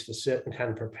quiet place to sit and kind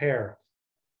of prepare.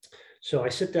 So I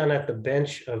sit down at the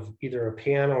bench of either a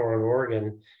piano or an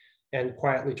organ and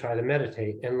quietly try to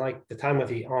meditate. And like the time with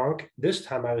the Ankh, this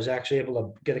time I was actually able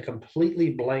to get a completely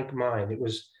blank mind. It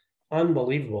was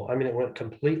unbelievable. I mean, it went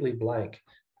completely blank.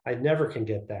 I never can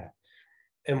get that.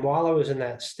 And while I was in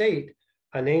that state,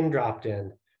 a name dropped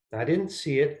in. I didn't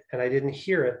see it and I didn't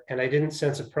hear it and I didn't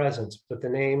sense a presence, but the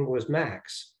name was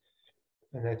Max.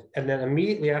 And then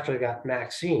immediately after I got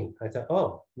Maxine, I thought,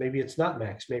 oh, maybe it's not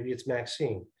Max, maybe it's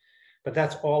Maxine. But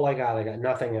that's all I got. I got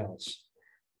nothing else.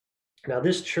 Now,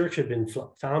 this church had been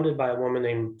founded by a woman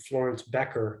named Florence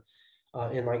Becker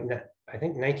in like, I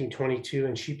think 1922,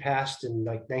 and she passed in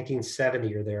like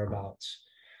 1970 or thereabouts.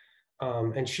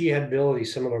 And she had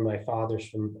abilities similar to my father's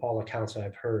from all accounts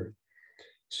I've heard.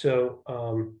 So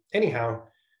anyhow,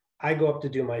 I go up to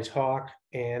do my talk.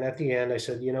 And at the end, I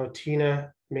said,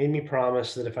 Tina made me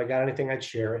promise that if I got anything, I'd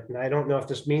share it. And I don't know if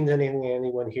this means anything to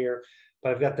anyone here,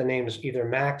 but I've got the names either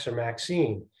Max or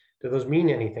Maxine. Do those mean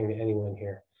anything to anyone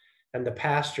here? And the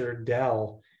pastor,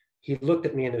 Dell, he looked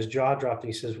at me and his jaw dropped.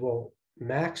 And he says, well,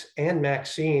 Max and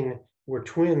Maxine were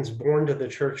twins born to the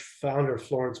church founder,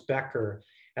 Florence Becker.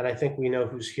 And I think we know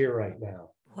who's here right now.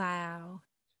 Wow.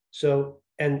 So,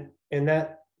 and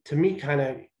that to me kind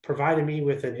of provided me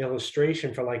with an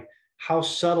illustration for like how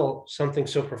subtle something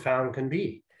so profound can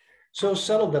be. So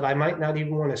subtle that I might not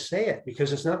even want to say it,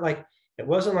 because it's not like, it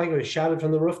wasn't like it was shouted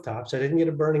from the rooftops. I didn't get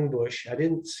a burning bush. I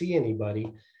didn't see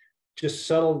anybody, just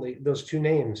subtly, those two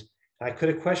names. I could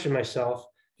have questioned myself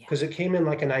because it came in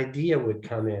like an idea would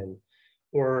come in,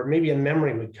 or maybe a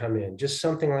memory would come in, just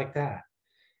something like that.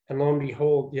 And lo and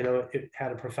behold, it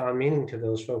had a profound meaning to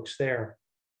those folks there.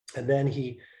 And then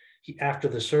he after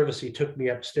the service, he took me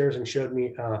upstairs and showed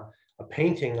me a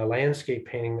painting, a landscape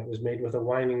painting that was made with a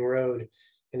winding road.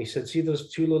 And he said, see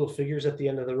those two little figures at the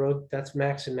end of the road? That's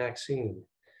Max and Maxine.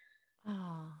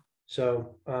 Oh.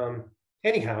 So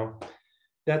anyhow,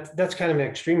 that's kind of an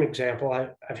extreme example.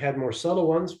 I've had more subtle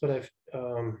ones, but I've,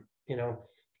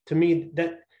 to me,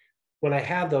 that when I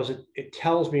have those, it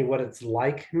tells me what it's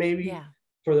like maybe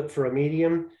for a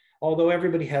medium, although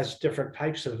everybody has different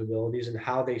types of abilities and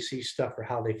how they see stuff or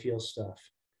how they feel stuff.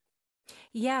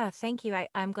 Yeah, thank you.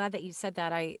 I'm glad that you said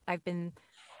that. I've been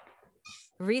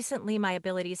recently, my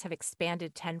abilities have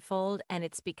expanded tenfold, and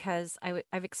it's because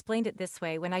I've explained it this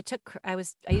way. When I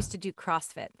used to do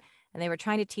CrossFit, and they were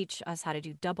trying to teach us how to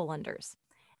do double unders,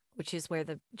 which is where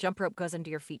the jump rope goes under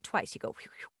your feet twice. You go,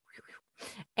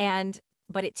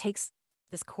 but it takes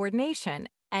this coordination.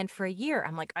 And for a year,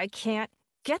 I'm like, I can't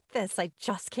get this. I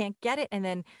just can't get it. And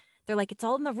then they're like, it's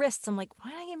all in the wrists. I'm like,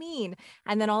 what do you mean?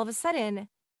 And then all of a sudden,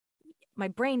 my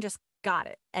brain just got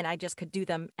it, and I just could do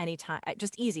them anytime,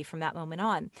 just easy from that moment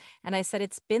on. And I said,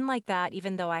 it's been like that,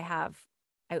 even though I have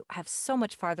so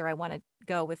much farther I want to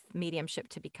go with mediumship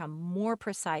to become more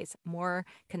precise, more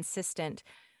consistent.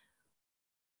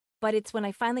 But it's when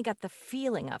I finally got the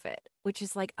feeling of it, which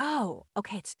is like, oh,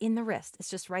 okay, it's in the wrist. It's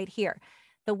just right here.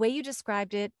 The way you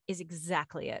described it is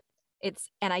exactly it.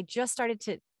 And I just started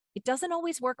to, it doesn't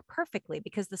always work perfectly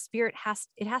because the spirit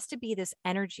has to be this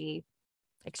energy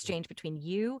exchange between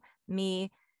you,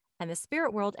 me, and the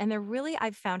spirit world. And there really,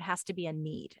 I've found, has to be a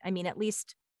need. I mean, at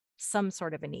least some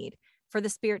sort of a need for the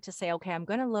spirit to say, okay, I'm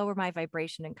going to lower my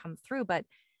vibration and come through. But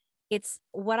it's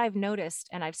what I've noticed,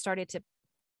 and I've started to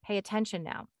pay attention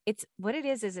now. It's what it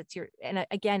is it's your, and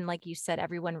again, like you said,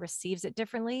 everyone receives it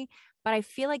differently, but I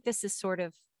feel like this is sort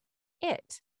of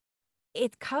it.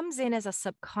 it comes in as a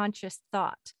subconscious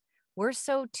thought. We're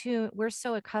so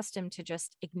accustomed to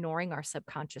just ignoring our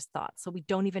subconscious thoughts. So we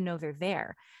don't even know they're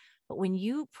there. But when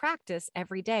you practice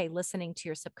every day listening to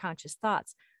your subconscious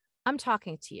thoughts, I'm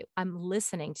talking to you, I'm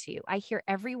listening to you. I hear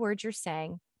every word you're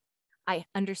saying. I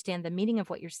understand the meaning of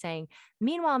what you're saying.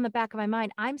 Meanwhile, in the back of my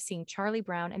mind, I'm seeing Charlie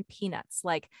Brown and Peanuts,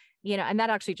 like, and that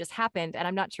actually just happened. And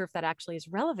I'm not sure if that actually is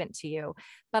relevant to you,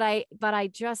 but I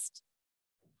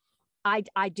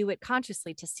do it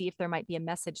consciously to see if there might be a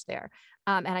message there.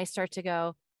 And I start to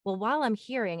go, well, while I'm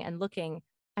hearing and looking,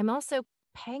 I'm also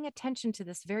paying attention to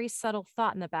this very subtle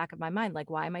thought in the back of my mind. Like,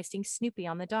 why am I seeing Snoopy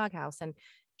on the doghouse and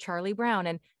Charlie Brown?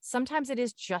 And sometimes it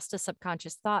is just a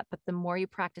subconscious thought, but the more you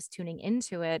practice tuning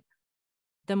into it,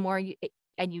 the more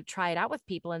and you try it out with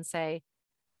people and say,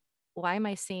 why am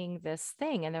I seeing this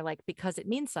thing? And they're like, because it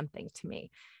means something to me.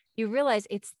 You realize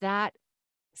it's that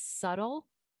subtle.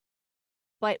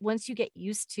 But once you get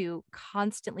used to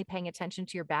constantly paying attention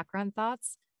to your background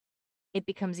thoughts, it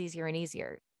becomes easier and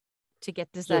easier to get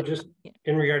this. So just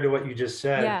in regard to what you just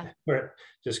Yeah. said,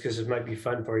 just because it might be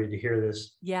fun for you to hear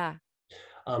this. Yeah.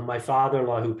 My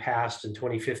father-in-law, who passed in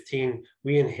 2015,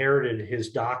 we inherited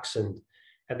his dachshund,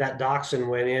 and that dachshund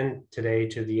went in today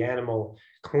to the animal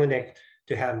clinic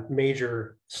to have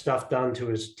major stuff done to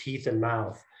his teeth and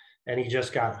mouth, and he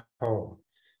just got home.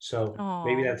 So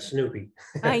maybe Oh, that's Snoopy.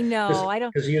 I know. I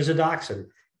don't. Because he is a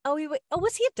dachshund. Oh,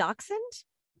 was he a dachshund?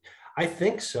 I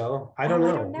think so. I don't Oh,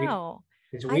 I don't know. know.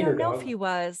 He's a I wiener don't know if dog. he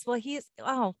was.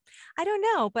 Well, I don't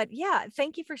know. But yeah,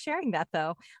 thank you for sharing that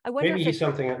though. I wonder Maybe if he's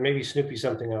something, maybe Snoopy's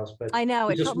something else, but I know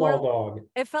he's a small dog.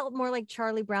 it felt more like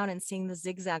Charlie Brown and seeing the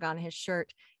zigzag on his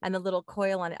shirt and the little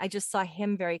coil on it. I just saw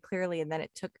him very clearly. And then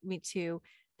it took me to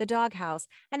the doghouse.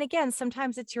 And again,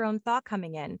 sometimes it's your own thought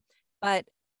coming in, but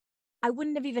I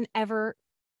wouldn't have even ever,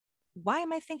 why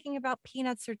am I thinking about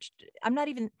peanuts? I'm not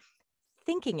even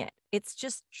thinking it. It's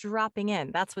just dropping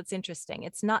in. That's what's interesting.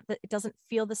 It's not that it doesn't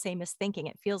feel the same as thinking.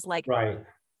 It feels like Right.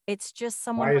 it's just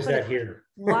someone Why is put it. that here?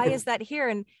 Why is that here?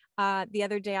 And the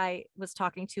other day I was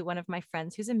talking to one of my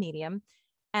friends who's a medium,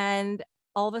 and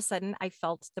all of a sudden I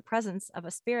felt the presence of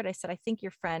a spirit. I said, I think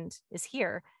your friend is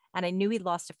here. And I knew he'd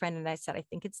lost a friend. And I said, I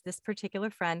think it's this particular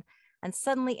friend. And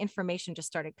suddenly information just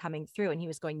started coming through. And he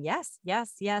was going, yes,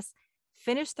 yes, yes.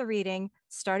 Finished the reading,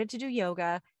 started to do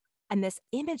yoga. And this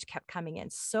image kept coming in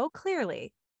so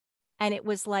clearly. And it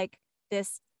was like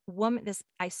this woman,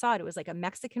 I saw it. It was like a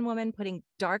Mexican woman putting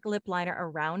dark lip liner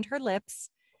around her lips.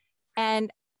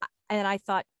 And I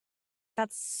thought,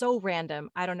 that's so random.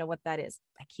 I don't know what that is.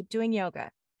 I keep doing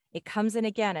yoga. It comes in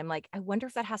again. I'm like, I wonder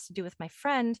if that has to do with my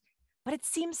friend, but it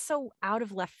seems so out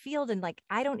of left field. And like,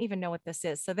 I don't even know what this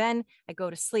is. So then I go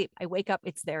to sleep. I wake up,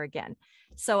 it's there again.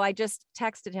 So I just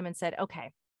texted him and said,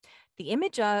 okay, the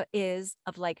image is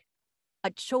of like a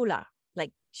chola,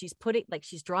 like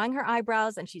she's drawing her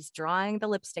eyebrows and she's drawing the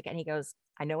lipstick. And he goes,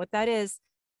 I know what that is.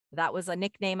 That was a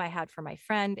nickname I had for my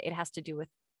friend. It has to do with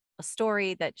a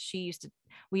story that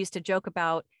we used to joke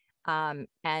about.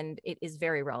 And it is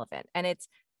very relevant. And it's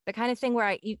the kind of thing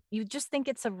where you just think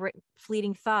it's a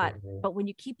fleeting thought, but when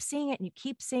you keep seeing it and you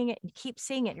keep seeing it and you keep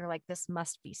seeing it, you're like, this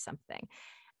must be something.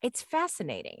 It's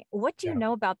fascinating. What do you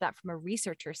know about that from a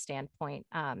researcher standpoint?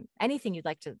 Anything you'd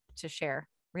like to share,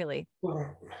 really?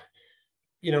 Well,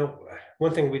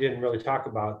 one thing we didn't really talk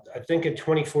about, I think in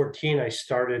 2014, I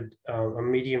started a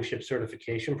mediumship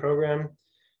certification program.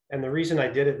 And the reason I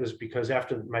did it was because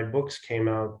after my books came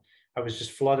out, I was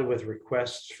just flooded with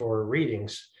requests for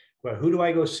readings. Well, who do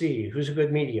I go see? Who's a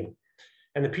good medium?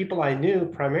 And the people I knew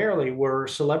primarily were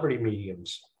celebrity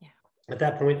mediums at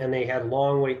that point, and they had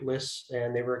long wait lists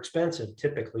and they were expensive,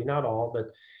 typically, not all, but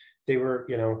they were,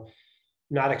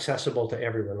 not accessible to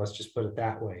everyone. Let's just put it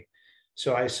that way.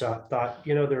 So I thought,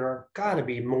 there are got to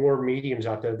be more mediums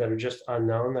out there that are just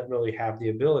unknown that really have the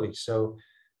ability. So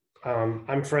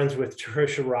I'm friends with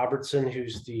Tricia Robertson,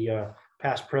 who's the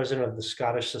past president of the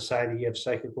Scottish Society of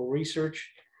Psychical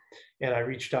Research. And I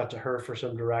reached out to her for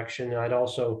some direction. And I'd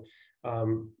also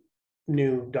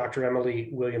knew Dr. Emily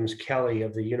Williams Kelly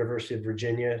of the University of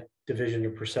Virginia Division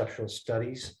of Perceptual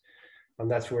Studies.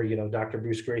 That's where, Dr.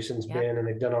 Bruce Grayson's been, and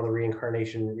they've done all the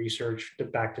reincarnation research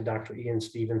back to Dr. Ian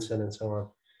Stevenson and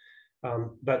so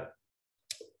on. But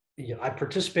I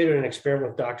participated in an experiment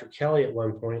with Dr. Kelly at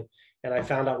one point, and I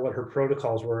found out what her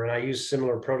protocols were. And I used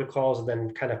similar protocols and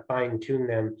then kind of fine-tune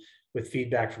them with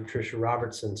feedback from Tricia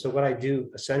Robertson. So what I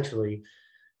do essentially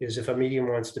is if a medium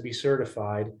wants to be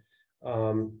certified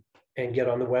and get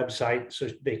on the website so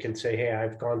they can say, hey,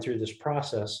 I've gone through this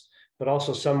process, but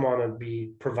also some want to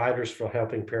be providers for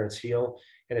helping parents heal.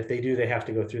 And if they do, they have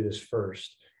to go through this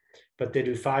first. But they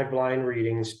do 5 blind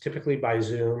readings, typically by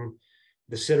Zoom.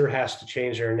 the sitter has to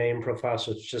change their name profile,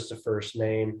 so it's just a first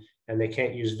name, and they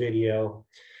can't use video,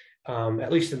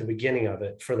 at least in the beginning of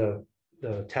it for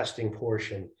the testing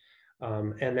portion.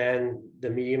 And then the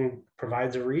medium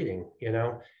provides a reading,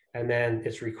 and then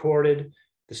it's recorded,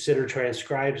 the sitter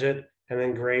transcribes it, and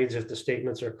then grades if the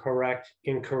statements are correct,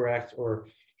 incorrect, or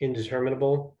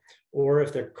indeterminable, or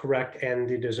if they're correct and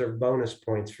they deserve bonus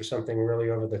points for something really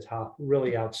over the top,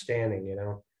 really outstanding,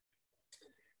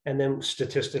 And then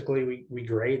statistically, we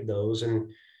grade those,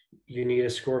 and you need a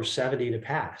score of 70 to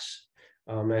pass.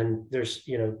 And there's,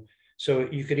 so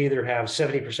you could either have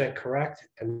 70% correct,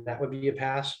 and that would be a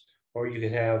pass, or you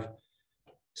could have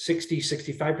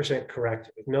 65%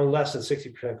 correct, no less than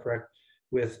 60% correct,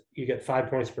 you get 5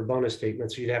 points per bonus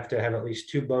statement. So you'd have to have at least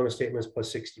 2 bonus statements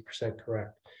plus 60%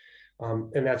 correct.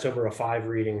 And that's over a 5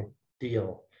 reading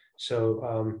deal.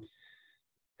 So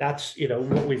that's,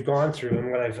 what we've gone through,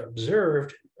 and what I've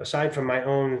observed, aside from my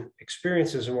own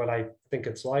experiences and what I think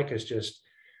it's like, is just,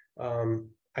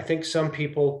 I think some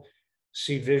people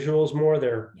see visuals more.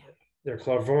 They're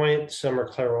clairvoyant, some are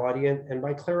clairaudient. And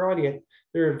by clairaudient,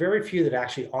 there are very few that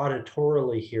actually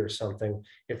auditorily hear something.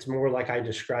 It's more like I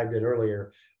described it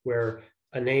earlier, where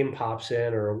a name pops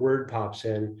in or a word pops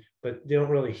in, but they don't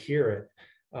really hear it.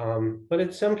 But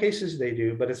in some cases they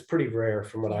do, but it's pretty rare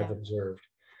from what I've observed.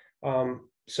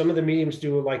 Some of the mediums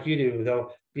do it like you do.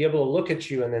 They'll be able to look at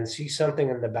you and then see something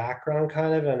in the background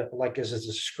kind of, and like as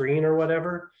a screen or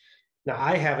whatever. Now,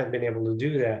 I haven't been able to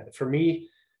do that. For me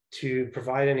to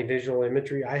provide any visual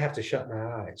imagery, I have to shut my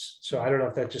eyes. So I don't know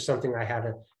if that's just something I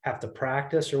have to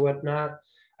practice or whatnot.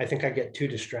 I think I get too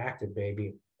distracted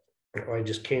maybe, or I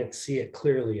just can't see it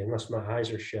clearly unless my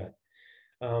eyes are shut.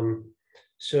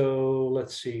 So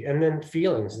let's see. And then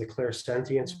feelings, the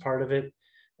clairsentience part of it.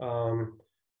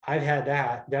 I've had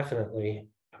that definitely.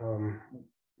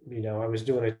 I was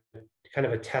doing a kind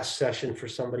of a test session for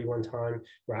somebody one time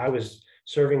where I was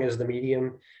serving as the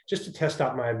medium just to test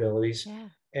out my abilities. Yeah.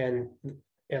 And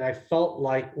I felt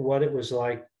like what it was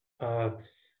like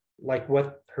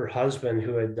what her husband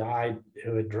who had died,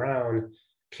 who had drowned,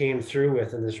 came through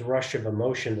with, in this rush of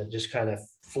emotion that just kind of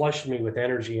flushed me with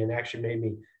energy and actually made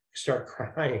me start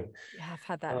crying. Yeah, I've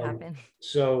had that happen.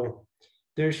 So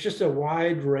there's just a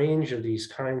wide range of these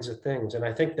kinds of things. And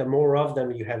I think the more of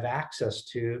them you have access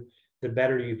to, the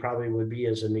better you probably would be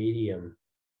as a medium.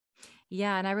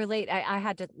 Yeah. And I relate. I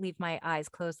had to leave my eyes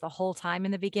closed the whole time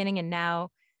in the beginning. And now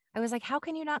I was like, how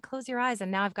can you not close your eyes?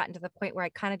 And now I've gotten to the point where I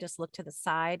kind of just look to the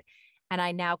side and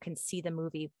I now can see the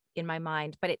movie in my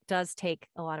mind, but it does take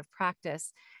a lot of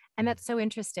practice. And that's so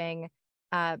interesting.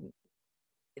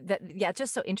 It's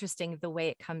just so interesting the way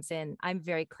it comes in. I'm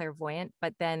very clairvoyant,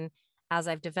 but then as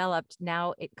I've developed,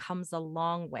 now it comes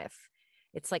along with,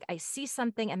 it's like I see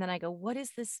something and then I go, what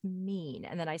does this mean?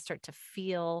 And then I start to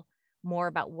feel more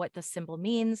about what the symbol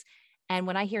means. And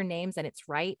when I hear names and it's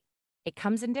right, it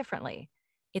comes in differently.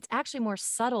 It's actually more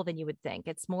subtle than you would think.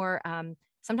 It's more,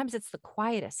 sometimes it's the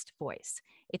quietest voice.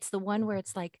 It's the one where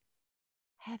it's like,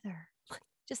 Heather,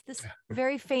 just this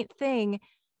very faint thing.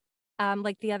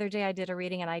 Like the other day I did a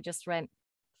reading and I just went,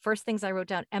 first things I wrote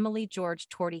down, Emily George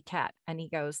Torty Cat. And he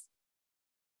goes,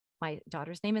 my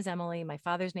daughter's name is Emily, my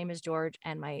father's name is George,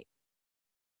 and my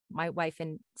wife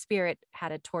in spirit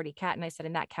had a torty cat. And I said,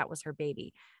 and that cat was her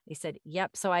baby. He said,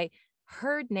 yep. So I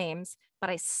heard names, but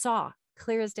I saw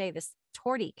clear as day this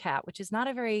torty cat, which is not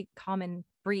a very common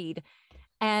breed.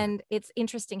 And it's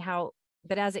interesting how,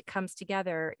 but as it comes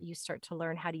together, you start to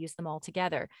learn how to use them all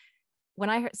together.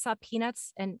 When I saw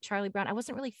Peanuts and Charlie Brown, I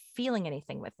wasn't really feeling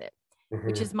anything with it,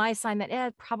 which is my sign that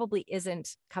it probably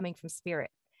isn't coming from spirit.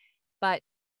 But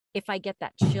if I get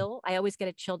that chill, I always get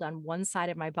a chill down one side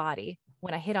of my body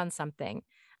when I hit on something.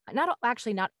 Not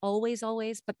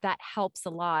always, but that helps a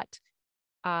lot.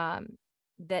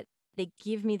 That they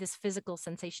give me this physical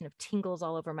sensation of tingles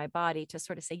all over my body to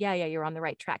sort of say, yeah, you're on the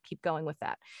right track. Keep going with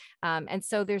that. And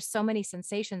so there's so many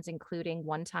sensations, including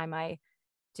one time I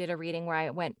did a reading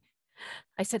where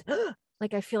I said,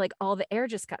 like, I feel like all the air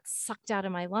just got sucked out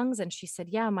of my lungs. And she said,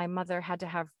 yeah, my mother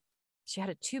she had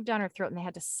a tube down her throat and they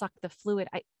had to suck the fluid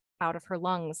out of her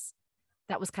lungs.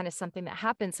 That was kind of something that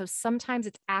happened. So sometimes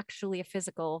it's actually a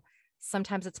physical,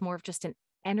 sometimes it's more of just an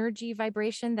energy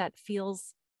vibration that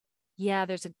feels,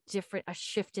 there's a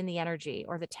shift in the energy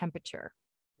or the temperature.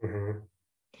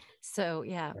 So,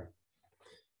 yeah.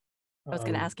 I was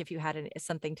going to ask if you had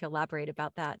something to elaborate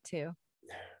about that too.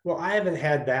 Well, I haven't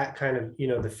had that kind of,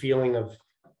 the feeling of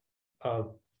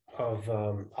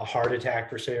a heart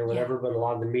attack per se or whatever, but a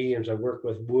lot of the mediums I work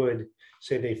with would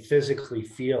say they physically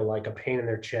feel like a pain in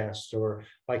their chest, or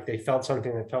like they felt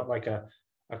something that felt like a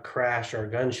crash or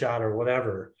a gunshot or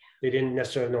whatever. They didn't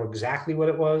necessarily know exactly what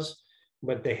it was,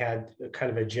 but they had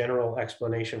kind of a general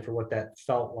explanation for what that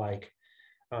felt like.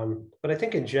 But I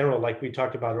think in general, like we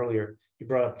talked about earlier, you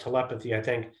brought up telepathy. I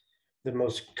think the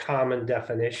most common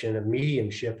definition of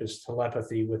mediumship is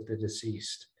telepathy with the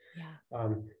deceased. Yeah.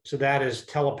 So that is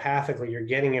telepathically, you're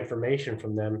getting information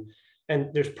from them.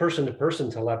 And there's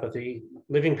person-to-person telepathy.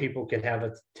 Living people can have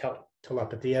a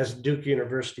telepathy, as Duke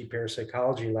University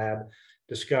Parapsychology Lab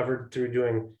discovered through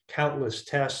doing countless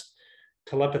tests.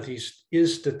 Telepathy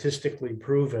is statistically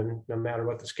proven, no matter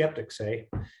what the skeptics say,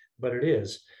 but it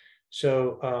is.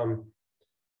 So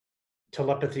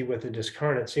telepathy with the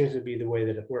discarnate seems to be the way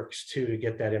that it works too, to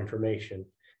get that information.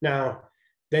 Now,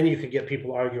 then you could get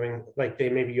people arguing, like they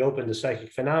may be open to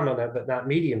psychic phenomena, but not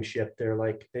mediumship. They're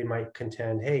like, they might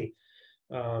contend, hey,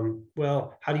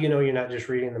 well, how do you know you're not just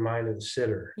reading the mind of the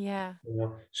sitter? Yeah. You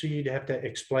know, so you'd have to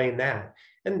explain that.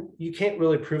 And you can't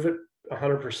really prove it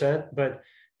 100%, but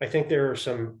I think there are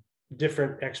some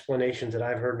different explanations that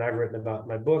I've heard and I've written about in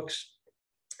my books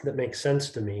that make sense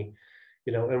to me.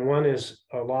 You know, and one is,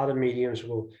 a lot of mediums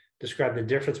will describe the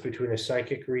difference between a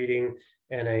psychic reading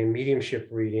and a mediumship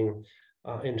reading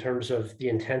in terms of the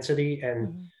intensity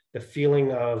and the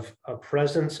feeling of a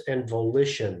presence and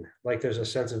volition. Like there's a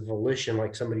sense of volition,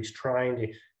 like somebody's trying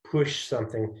to push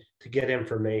something to get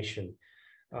information.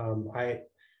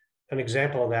 An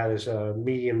example of that is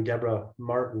medium Deborah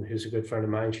Martin, who's a good friend of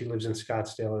mine. She lives in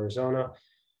Scottsdale, Arizona.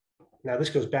 Now,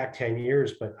 this goes back 10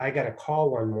 years, but I got a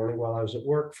call one morning while I was at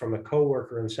work from a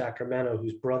coworker in Sacramento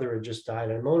whose brother had just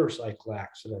died in a motorcycle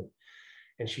accident.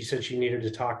 And she said she needed to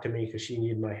talk to me because she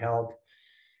needed my help,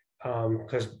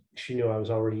 because she knew I was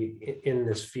already in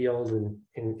this field and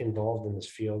involved in this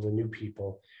field and knew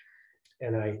people.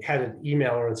 And I had to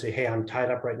email her and say, hey, I'm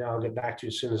tied up right now. I'll get back to you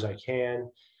as soon as I can.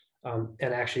 And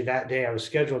actually that day I was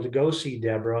scheduled to go see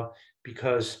Deborah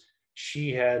because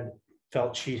she had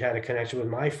felt she'd had a connection with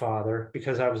my father,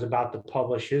 because I was about to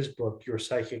publish his book, Your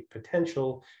Psychic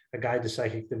Potential, A Guide to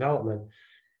Psychic Development.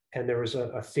 And there was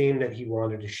a theme that he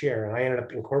wanted to share. And I ended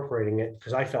up incorporating it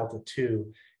because I felt it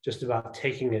too, just about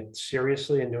taking it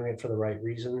seriously and doing it for the right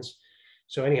reasons.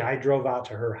 So anyhow, I drove out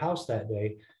to her house that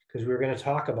day because we were going to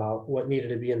talk about what needed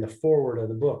to be in the forward of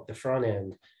the book, the front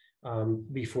end,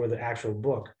 before the actual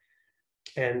book.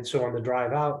 And so on the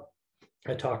drive out,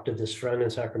 I talked to this friend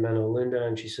in Sacramento, Linda,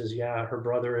 and she says, yeah, her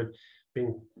brother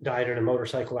had died in a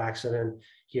motorcycle accident.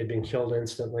 He had been killed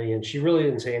instantly. And she really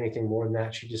didn't say anything more than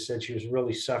that. She just said she was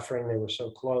really suffering. They were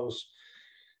so close.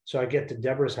 So I get to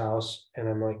Deborah's house and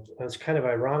I'm like, that's kind of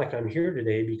ironic. I'm here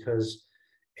today because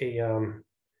a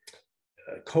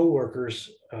co-worker's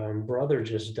brother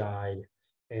just died.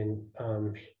 And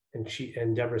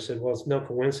Deborah said, well, it's no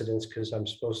coincidence because I'm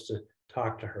supposed to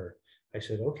talk to her. I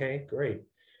said, okay, great.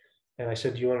 And I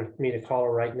said, do you want me to call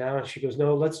her right now? And she goes,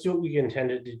 no, let's do what we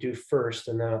intended to do first,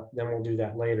 and then we'll do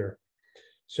that later.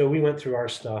 So we went through our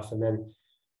stuff, and then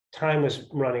time was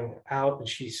running out, and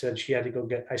she said she had to go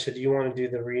I said, do you want to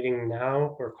do the reading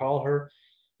now or call her?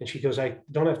 And she goes, I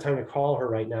don't have time to call her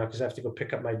right now because I have to go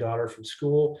pick up my daughter from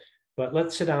school, but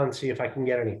let's sit down and see if I can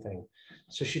get anything.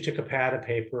 So she took a pad of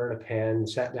paper and a pen,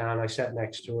 sat down. I sat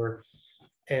next to her.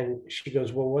 And she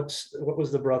goes, well, what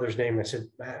was the brother's name? I said,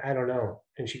 I don't know.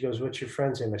 And she goes, what's your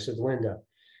friend's name? I said, Linda.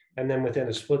 And then within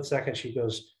a split second, she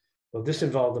goes, well, this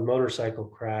involved a motorcycle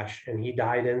crash and he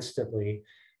died instantly.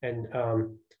 And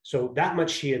so that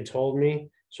much she had told me.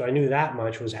 So I knew that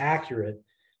much was accurate.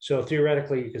 So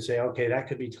theoretically, you could say, okay, that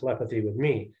could be telepathy with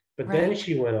me. But then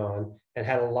she went on and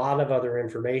had a lot of other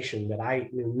information that I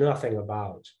knew nothing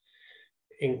about,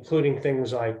 including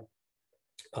things like,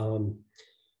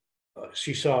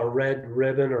 she saw a red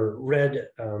ribbon or red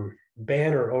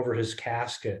banner over his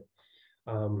casket.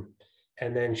 And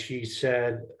then she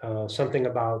said something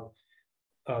about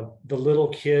the little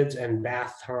kids and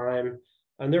bath time.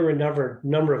 And there were a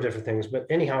number of different things. But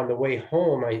anyhow, on the way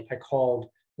home, I called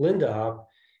Linda up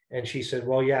and she said,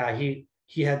 well, yeah,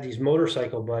 he had these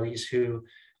motorcycle buddies who,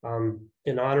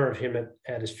 in honor of him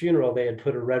at his funeral, they had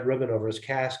put a red ribbon over his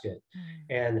casket.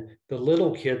 And the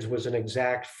little kids was an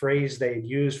exact phrase they had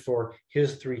used for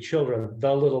his three children,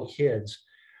 the little kids,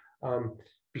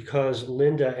 because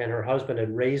Linda and her husband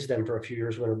had raised them for a few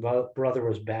years when her brother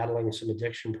was battling some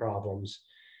addiction problems.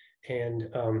 And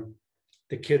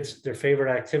the kids, their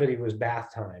favorite activity was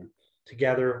bath time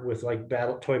together with like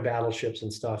toy battleships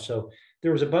and stuff. So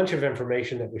there was a bunch of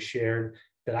information that was shared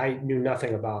that I knew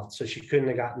nothing about. So she couldn't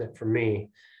have gotten it from me.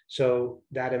 So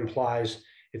that implies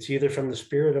it's either from the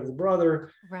spirit of the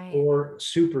brother or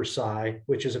super psi,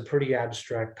 which is a pretty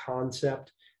abstract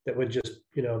concept that would just,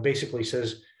 basically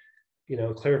says,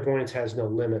 clairvoyance has no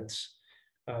limits.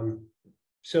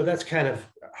 So that's kind of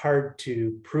hard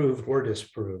to prove or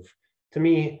disprove. To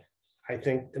me, I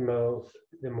think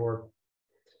the more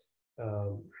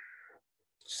um,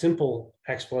 simple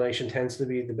explanation tends to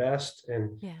be the best.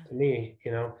 And Yeah. to me,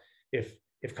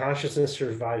 if consciousness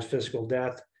survives physical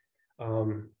death,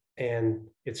 and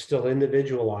it's still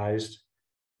individualized,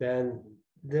 then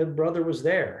the brother was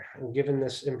there and given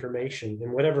this information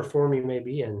in whatever form he may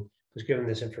be in, was given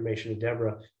this information to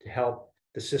Deborah to help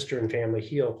the sister and family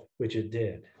heal, which it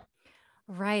did.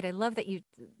 Right. I love that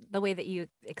the way that you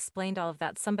explained all of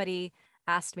that. Somebody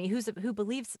asked me who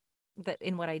believes that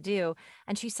in what I do,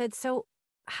 and she said, "So,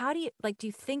 how do you like? Do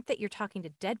you think that you're talking to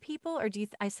dead people, or do you?"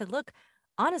 I said, "Look,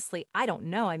 honestly, I don't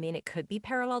know. I mean, it could be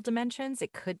parallel dimensions.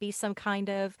 It could be some kind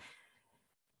of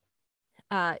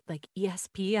like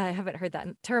ESP. I haven't heard that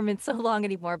term in so long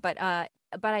anymore. But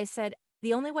I said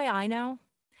the only way I know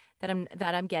that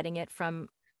I'm getting it from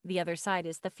the other side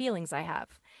is the feelings I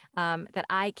have, that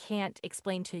I can't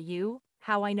explain to you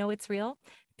how I know it's real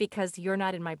because you're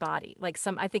not in my body. Like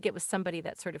I think it was somebody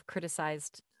that sort of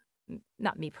criticized,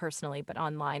 not me personally, but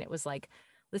online. It was like,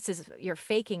 you're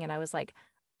faking. And I was like,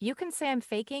 you can say I'm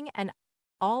faking. And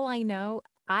all I know,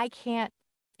 I can't,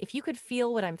 if you could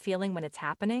feel what I'm feeling when it's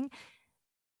happening,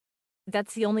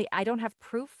 I don't have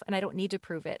proof and I don't need to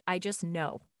prove it. I just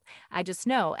know. I just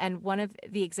know. And one of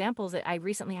the examples that I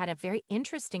recently had a very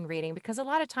interesting reading, because a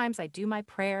lot of times I do my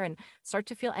prayer and start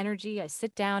to feel energy. I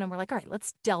sit down and we're like, all right,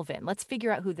 let's delve in. Let's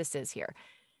figure out who this is here.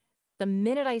 The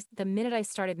minute I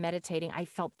started meditating, I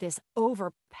felt this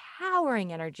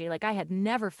overpowering energy like I had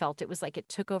never felt. It was like it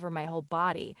took over my whole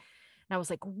body. And I was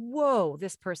like, whoa,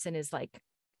 this person is like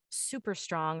super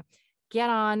strong. Get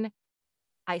on.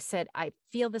 I said, I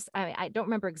feel this. I don't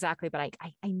remember exactly, but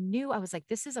I knew. I was like,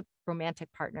 this is a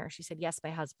romantic partner. She said, yes,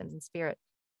 my husband's in spirit.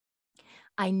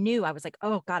 I knew. I was like,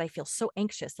 oh God, I feel so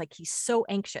anxious. Like he's so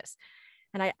anxious.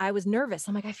 And I was nervous.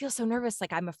 I'm like, I feel so nervous.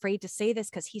 Like I'm afraid to say this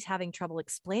because he's having trouble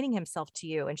explaining himself to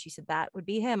you. And she said, that would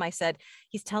be him. I said,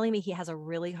 he's telling me he has a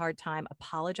really hard time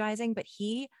apologizing, but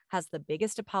he has the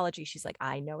biggest apology. She's like,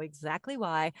 I know exactly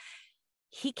why.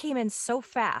 He came in so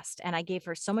fast and I gave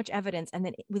her so much evidence. And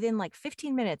then within like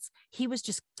 15 minutes, he was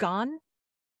just gone.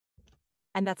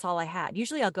 And that's all I had.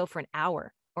 Usually I'll go for an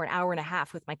hour or an hour and a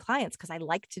half with my clients because I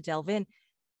like to delve in.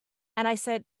 And I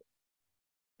said,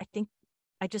 I think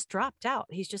I just dropped out.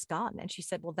 He's just gone. And she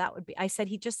said, well, I said,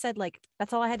 he just said, like,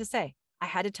 that's all I had to say. I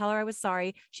had to tell her I was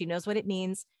sorry. She knows what it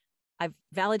means. I've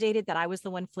validated that I was the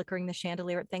one flickering the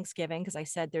chandelier at Thanksgiving because I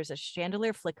said there's a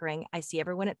chandelier flickering. I see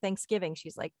everyone at Thanksgiving.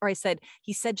 She's like, or I said,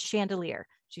 he said chandelier.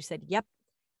 She said, yep.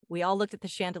 We all looked at the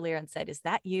chandelier and said, is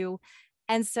that you?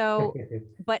 And so,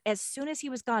 but as soon as he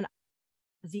was gone,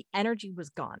 the energy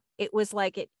was gone. It was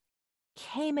like it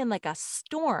came in like a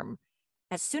storm.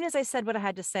 As soon as I said what I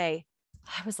had to say,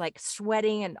 I was like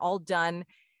sweating and all done.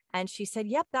 And she said,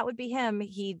 yep, that would be him.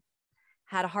 He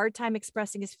had a hard time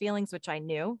expressing his feelings, which I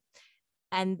knew.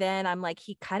 And then I'm like,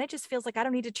 he kind of just feels like I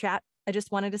don't need to chat. I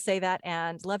just wanted to say that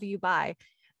and love you. Bye.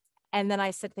 And then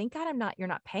I said, thank God you're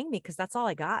not paying me because that's all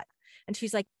I got. And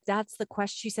she's like, that's the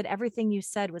question. She said, everything you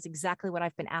said was exactly what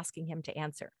I've been asking him to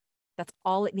answer. That's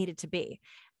all it needed to be.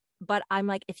 But I'm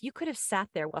like, if you could have sat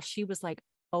there while she was like,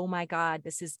 oh my God,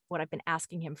 this is what I've been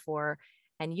asking him for.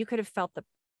 And you could have felt the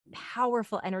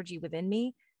powerful energy within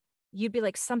me, you'd be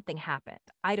like, something happened.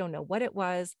 I don't know what it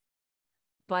was,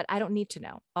 but I don't need to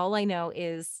know. All I know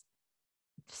is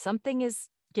something is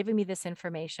giving me this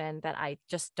information that I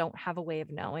just don't have a way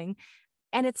of knowing.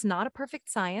 And it's not a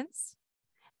perfect science.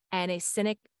 And a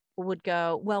cynic would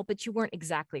go, well, but you weren't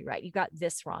exactly right. You got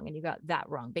this wrong and you got that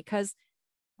wrong because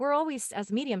we're always,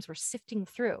 as mediums, we're sifting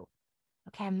through.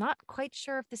 Okay, I'm not quite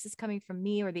sure if this is coming from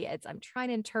me or I'm trying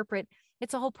to interpret.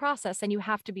 It's a whole process and you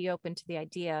have to be open to the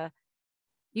idea.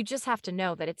 You just have to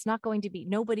know that it's not going to be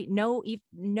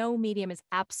no medium is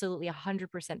absolutely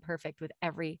 100% perfect with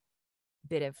every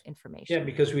bit of Yeah, information.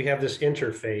 because we have this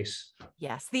interface.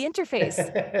 Yes, the interface.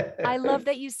 I love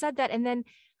that you said that. And then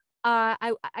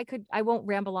I won't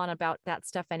ramble on about that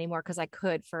stuff anymore because I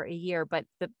could for a year, but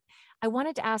I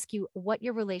wanted to ask you what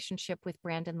your relationship with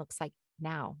Brandon looks like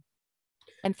now.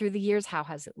 And through the years, how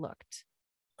has it looked?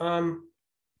 um,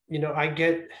 I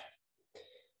get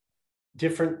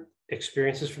different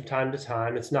experiences from time to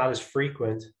time. It's not as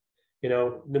frequent. I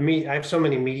have so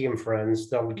many medium friends.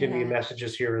 They'll give me Yeah.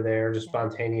 messages here or there, just Yeah.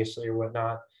 spontaneously or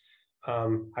whatnot.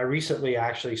 I recently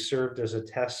actually served as a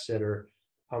test sitter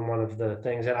on one of the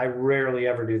things, and I rarely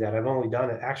ever do that. I've only done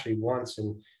it actually once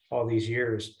in all these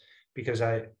years because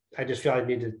I just feel I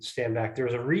need to stand back. There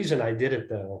was a reason I did it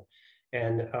though,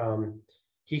 and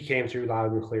he came through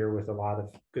loud and clear with a lot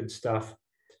of good stuff.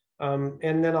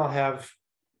 And then I'll have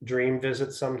dream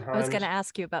visits I was going sometimes. to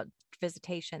ask you about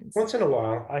visitations. Once in a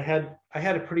while, I had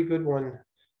a pretty good one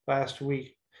last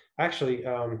week. Actually,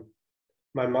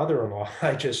 my mother-in-law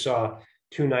I just saw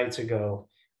 2 nights ago,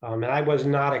 and I was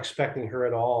not expecting her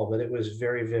at all, but it was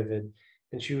very vivid,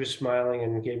 and she was smiling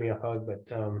and gave me a hug. But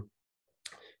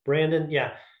Brandon,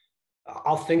 yeah,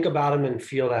 I'll think about him and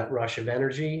feel that rush of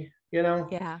energy,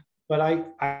 Yeah. but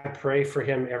I pray for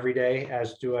him every day,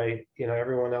 as do I,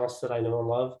 everyone else that I know and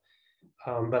love.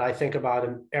 But I think about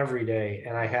him every day,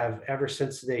 and I have ever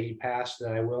since the day he passed,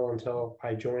 and I will until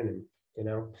I join him, you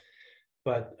know.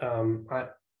 But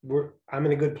I'm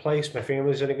in a good place. My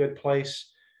family's in a good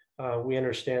place. We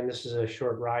understand this is a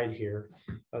short ride here.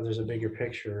 There's a bigger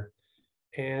picture,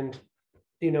 and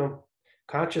you know,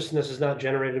 consciousness is not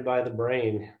generated by the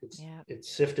brain. It's Yeah. it's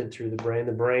sifted through the brain.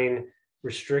 The brain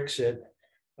restricts it.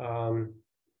 Um,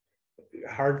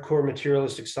 Hardcore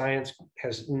materialistic science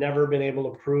has never been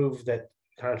able to prove that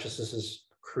consciousness is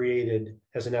created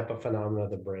as an epiphenomena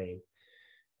of the brain.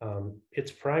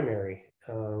 It's primary.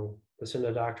 Listen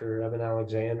to Dr. Evan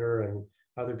Alexander and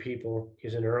other people.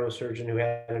 He's a neurosurgeon who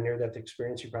had a near-death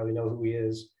experience. You probably know who he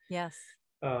is. Yes.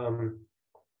 Um,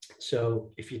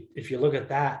 so if you look at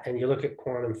that and you look at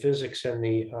quantum physics and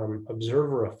the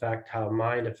observer effect, how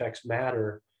mind affects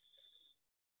matter,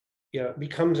 it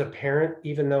becomes apparent,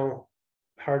 even though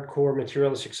hardcore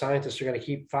materialistic scientists are going to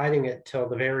keep fighting it till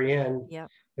the very end, Yep.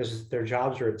 because their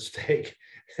jobs are at stake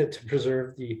to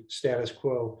preserve the status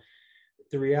quo.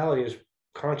 The reality is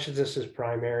consciousness is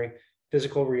primary,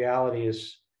 physical reality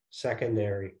is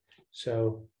secondary.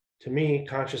 So to me,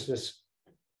 consciousness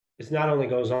is not only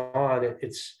goes on,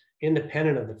 it's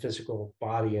independent of the physical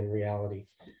body and reality.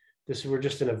 We're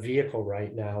just in a vehicle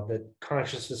right now that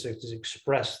consciousness is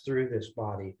expressed through this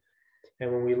body.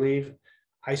 And when we leave,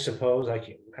 I suppose, I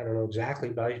don't know exactly,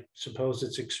 but I suppose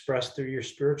it's expressed through your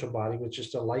spiritual body, which is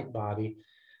just a light body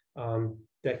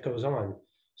that goes on.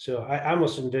 So I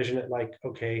almost envision it like,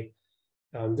 okay,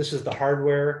 this is the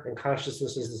hardware and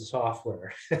consciousness is the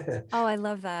software. Oh, I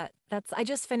love that. I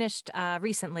just finished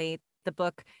recently the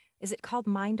book. Is it called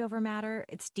Mind Over Matter?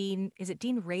 Is it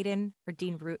Dean Radin or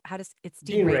Dean Root? It's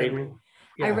Dean Dean Radin.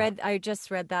 Radin, yeah. I just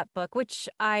read that book, which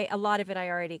a lot of it I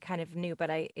already kind of knew,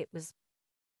 but it was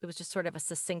just sort of a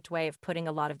succinct way of putting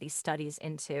a lot of these studies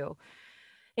into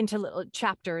little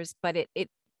chapters, but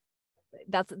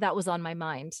that was on my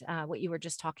mind, what you were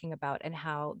just talking about and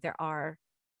how there are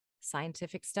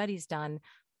scientific studies done.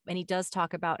 And he does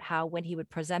talk about how when he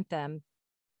would present them,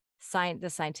 the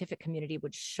scientific community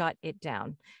would shut it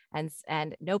down and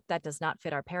nope, that does not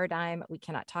fit our paradigm. We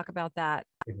cannot talk about that.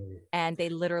 Mhm. And they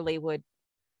literally would,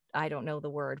 I don't know the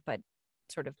word, but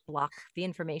sort of block the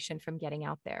information from getting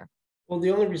out there. Well,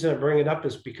 the only reason I bring it up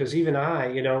is because even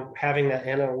I, having that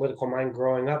analytical mind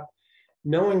growing up,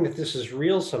 knowing that this is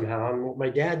real somehow, and what my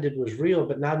dad did was real,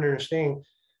 but not understanding,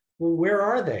 well, where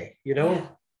are they? Yeah.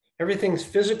 Everything's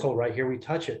physical right here. We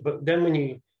touch it. But then when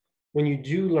you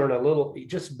do learn a little,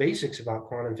 just basics about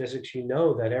quantum physics, you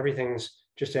know that everything's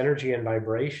just energy and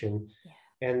vibration. Yeah.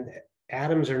 And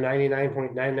atoms are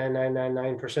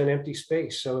 99.99999% empty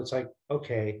space. So it's like,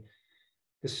 okay,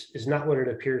 this is not what it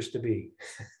appears to be.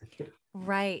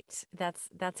 Right.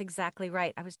 That's exactly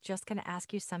right. I was just going to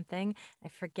ask you something. I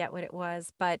forget what it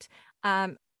was, but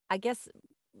I guess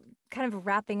kind of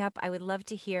wrapping up, I would love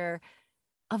to hear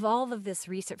of all of this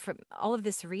research from all of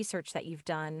this research that you've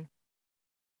done.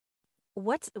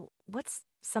 What's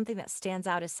something that stands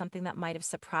out as something that might have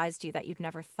surprised you that you've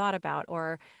never thought about,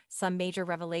 or some major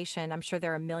revelation? I'm sure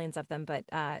there are millions of them, but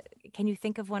can you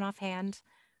think of one offhand?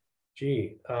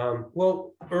 Gee,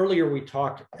 well, earlier we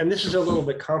talked, and this is a little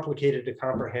bit complicated to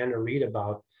comprehend or read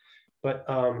about, but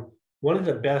one of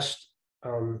the best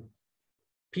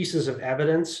pieces of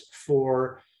evidence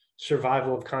for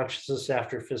survival of consciousness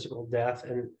after physical death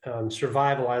and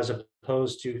survival as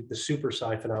opposed to the super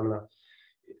psi phenomena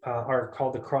are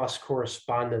called the cross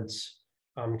correspondence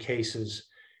cases.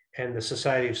 And the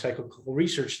Society of Psychical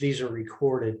Research, these are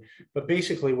recorded. But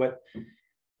basically what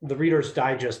the Reader's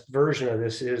Digest version of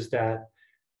this is that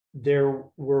there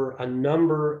were a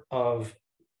number of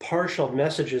partial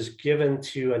messages given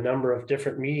to a number of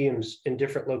different mediums in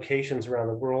different locations around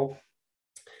the world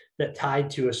that tied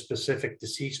to a specific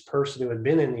deceased person who had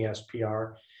been in the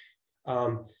SPR,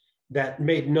 that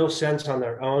made no sense on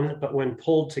their own, but when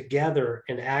pulled together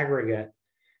in aggregate,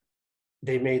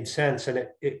 they made sense. And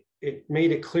it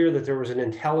made it clear that there was an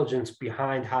intelligence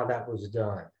behind how that was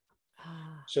done.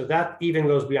 Ah. So that even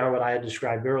goes beyond what I had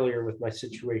described earlier with my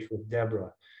situation with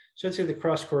Deborah. So I'd say the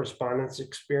cross correspondence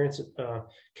experience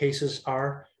cases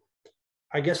are,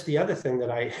 I guess the other thing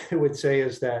that I would say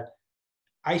is that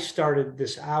I started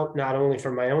this out not only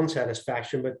for my own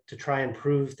satisfaction, but to try and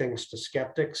prove things to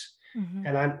skeptics. Hmm.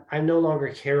 And I no longer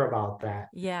care about that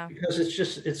Yeah. because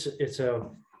it's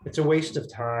a waste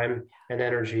of time and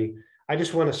energy. I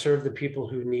just want to serve the people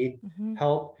who need Hmm.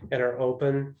 help and are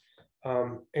open.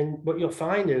 And what you'll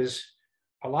find is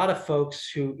a lot of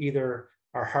folks who either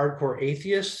are hardcore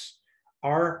atheists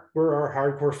or are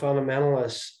hardcore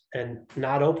fundamentalists and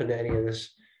not open to any of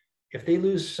this. If they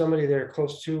lose somebody they're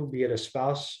close to, be it a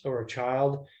spouse or a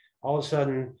child, all of a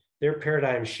sudden their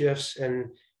paradigm shifts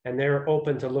and they're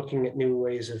open to looking at new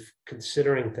ways of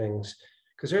considering things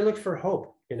because they're looking for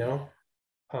hope, you know.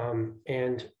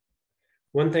 And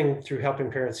one thing through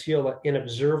helping parents heal, in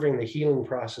observing the healing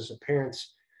process of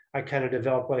parents, I kind of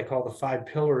developed what I call the 5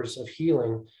 pillars of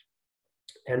healing,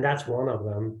 and that's one of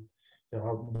them. You know,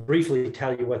 I'll briefly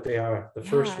tell you what they are. The Yeah,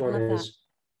 first I'd one love that. is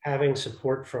having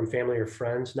support from family or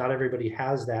friends. Not everybody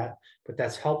has that, but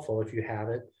that's helpful if you have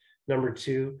it. Number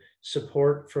two,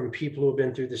 support from people who have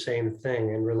been through the same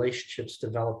thing and relationships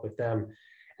develop with them.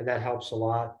 And that helps a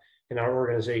lot. And our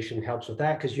organization helps with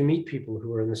that because you meet people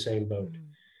who are in the same boat. Mhm.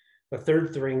 The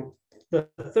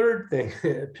third thing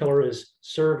pillar is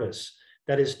service.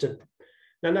 That is to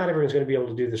now, not everyone's going to be able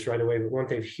to do this right away, but once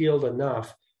they've healed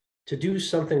enough to do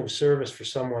something of service for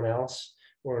someone else,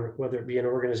 or whether it be an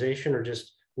organization or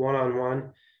just one on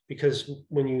one, because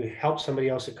when you help somebody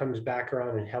else, it comes back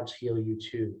around and helps heal you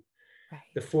too. Right.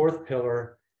 The fourth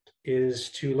pillar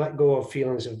is to let go of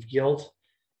feelings of guilt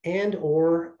and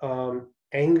or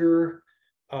anger,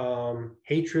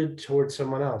 hatred towards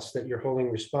someone else that you're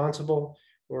holding responsible,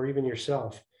 or even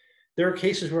yourself. There are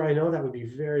cases where I know that would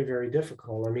be very, very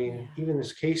difficult. I mean, Yeah. even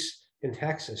this case in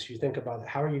Texas, you think about it,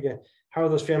 how are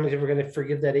those families ever going to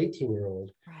forgive that 18-year-old,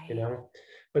 you Right. know?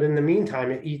 But in the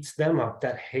meantime, it eats them up.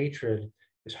 That hatred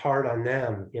is hard on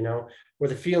them, you know, or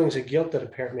the feelings of guilt that a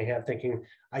parent may have thinking,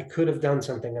 I could have done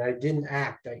something and I didn't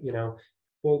act, you know.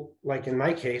 Well, like in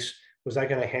my case, was I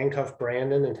going to handcuff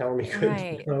Brandon and tell him he couldn't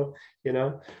Right. go, you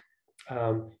know?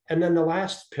 And then the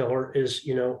last pillar is,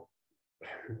 you know,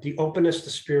 the openness to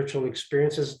spiritual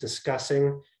experiences,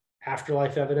 discussing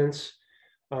afterlife evidence,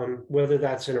 whether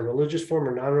that's in a religious form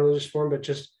or non-religious form, but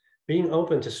just being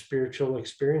open to spiritual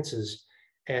experiences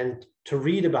and to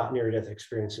read about near-death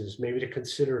experiences, maybe to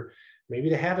consider, maybe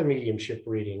to have a mediumship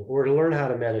reading or to learn how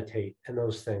to meditate and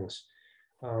those things.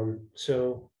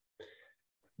 So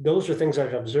those are things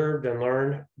I've observed and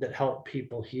learned that help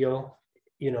people heal,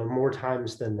 you know, more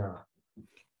times than not.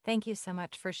 Thank you so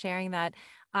much for sharing that.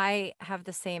 I have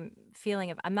the same feeling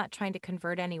of I'm not trying to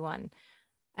convert anyone.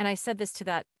 And I said this to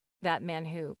that man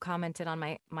who commented on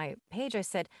my page. I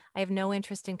said, I have no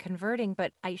interest in converting,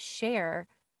 but I share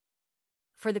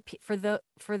for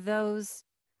for those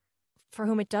for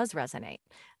whom it does resonate.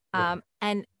 Yeah.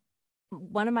 And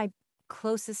one of my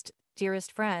closest,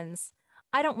 dearest friends,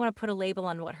 I don't want to put a label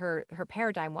on what her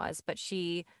paradigm was, but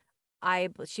she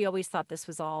always thought this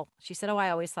was all. She said, "Oh, I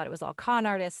always thought it was all con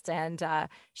artists," and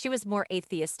she was more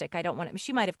atheistic. I don't want to.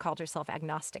 She might have called herself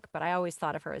agnostic, but I always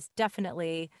thought of her as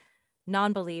definitely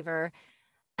non-believer.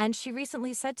 And she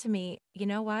recently said to me, "You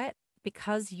know what?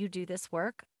 Because you do this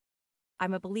work,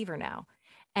 I'm a believer now."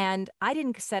 And I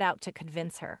didn't set out to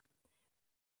convince her.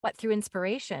 But through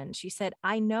inspiration, she said,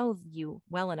 I know you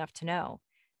well enough to know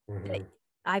that Mhm.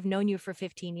 I've known you for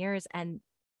 15 years. And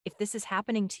if this is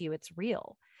happening to you, it's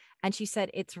real. And she said,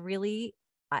 it's really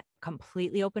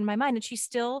completely opened my mind. And she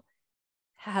still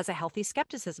has a healthy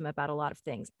skepticism about a lot of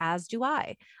things, as do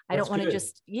I. I don't That's want to good.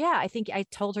 just, yeah, I think I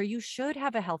told her you should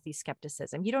have a healthy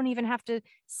skepticism. You don't even have to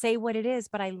say what it is,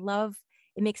 but I love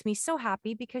it makes me so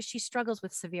happy because she struggles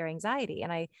with severe anxiety.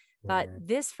 And I thought Mhm.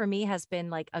 this for me has been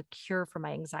like a cure for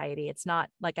my anxiety. It's not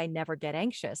like I never get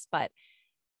anxious, but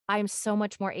I'm so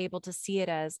much more able to see it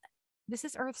as this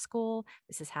is Earth School.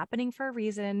 This is happening for a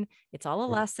reason. It's all a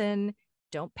lesson.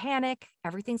 Don't panic.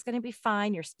 Everything's going to be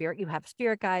fine. You have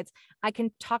spirit guides. I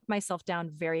can talk myself down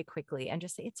very quickly and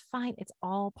just say, it's fine. It's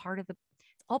all part of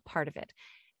it's all part of it.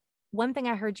 One thing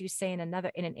I heard you say in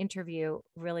an interview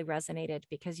really resonated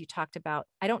because you talked about,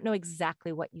 I don't know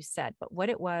exactly what you said, but what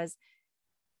it was,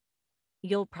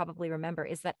 you'll probably remember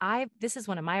is that this is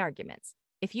one of my arguments.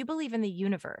 If you believe in the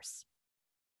universe,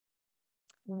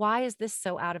 why is this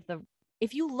so out of the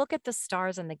if you look at the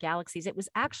stars and the galaxies, it was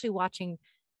actually watching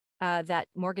that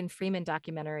Morgan Freeman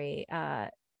documentary,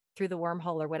 Through the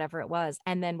Wormhole or whatever it was,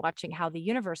 and then watching how the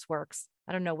universe works.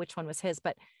 I don't know which one was his,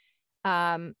 but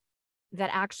um,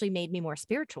 that actually made me more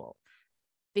spiritual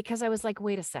because I was like,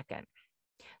 wait a second.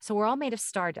 So we're all made of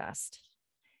stardust.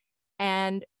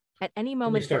 And at any At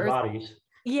moment, least the our earth, bodies.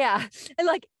 yeah, and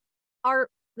like our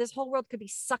this whole world could be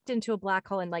sucked into a black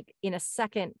hole and like in a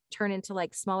second turn into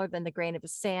like smaller than the grain of a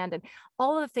sand, and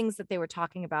all of the things that they were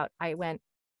talking about. I went,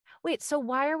 wait, so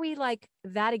why are we like,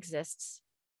 that exists?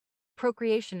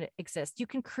 Procreation exists. You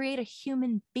can create a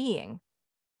human being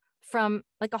from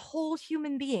like a whole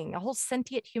human being, a whole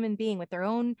sentient human being with their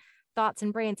own thoughts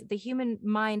and brains. The human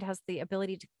mind has the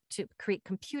ability to create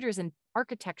computers and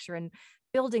architecture and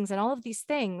buildings and all of these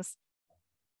things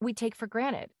we take for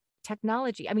granted.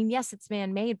 Technology, I mean, yes, it's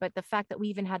man-made, but the fact that we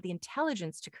even had the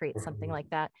intelligence to create something like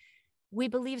that, we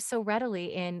believe so readily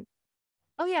in,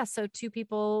 oh yeah, so two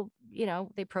people, you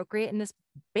know, they procreate and this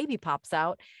baby pops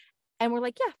out, and we're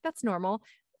like, yeah, that's normal.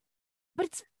 But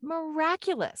it's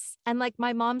miraculous. And like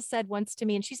my mom said once to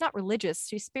me, and she's not religious,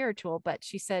 she's spiritual, but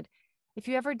she said, if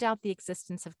you ever doubt the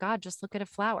existence of God, just look at a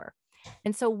flower.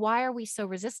 And so why are we so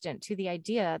resistant to the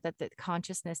idea that the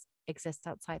consciousness exists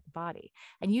outside the body?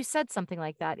 And you said something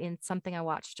like that in something I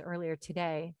watched earlier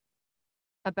today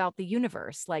about the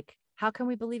universe. Like, how can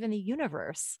we believe in the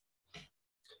universe?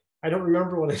 I don't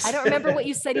remember what I said. I don't remember what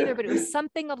you said either, but it was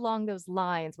something along those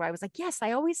lines where I was like, yes,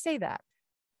 I always say that.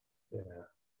 Yeah.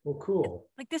 Well, cool.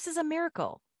 Like, this is a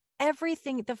miracle.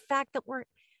 Everything, the fact that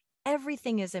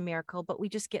everything is a miracle, but we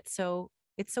just get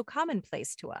it's so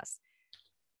commonplace to us.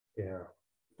 Yeah.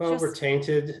 Well, we're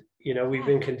tainted. You know, we've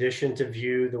been conditioned to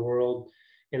view the world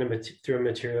through a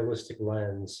materialistic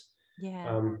lens.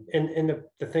 Yeah. And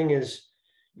the thing is,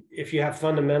 if you have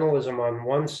fundamentalism on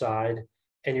one side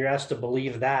and you're asked to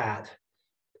believe that,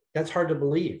 that's hard to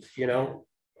believe, you know,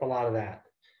 a lot of that.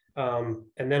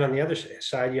 And then on the other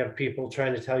side, you have people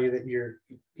trying to tell you that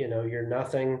you're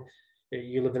nothing,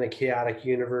 you live in a chaotic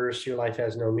universe, your life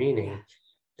has no meaning.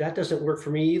 That doesn't work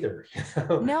for me either.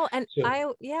 No, and so, I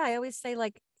always say,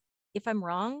 like, if I'm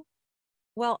wrong,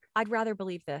 well, I'd rather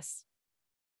believe this.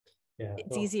 Yeah,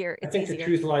 it's easier. I think the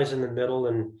truth lies in the middle,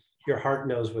 and your heart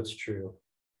knows what's true.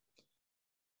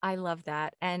 I love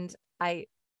that. And I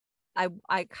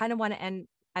kind of want to end,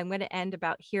 I'm going to end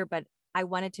about here, but I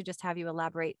wanted to just have you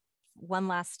elaborate. One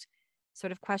last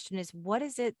sort of question is, what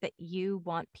is it that you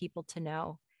want people to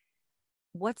know?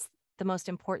 What's the most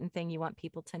important thing you want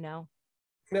people to know?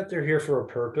 That they're here for a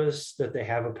purpose, that they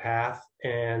have a path,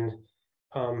 and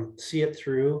see it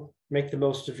through, make the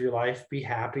most of your life, be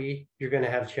happy. You're going to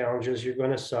have challenges, you're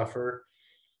going to suffer.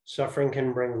 Suffering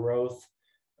can bring growth.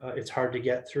 It's hard to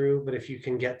get through, but if you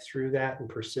can get through that and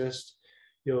persist,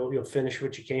 you'll finish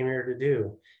what you came here to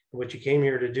do. And what you came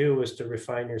here to do was to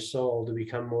refine your soul to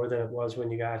become more than it was when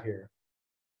you got here.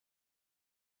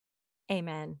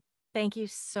 Amen. Thank you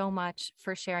so much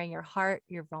for sharing your heart,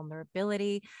 your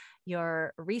vulnerability,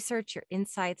 your research, your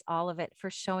insights, all of it, for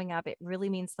showing up. It really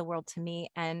means the world to me.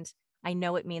 And I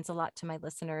know it means a lot to my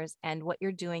listeners. And what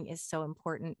you're doing is so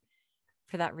important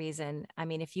for that reason. I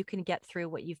mean, if you can get through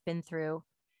what you've been through,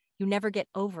 you never get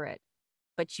over it,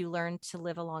 but you learn to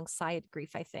live alongside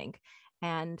grief, I think.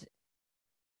 And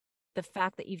the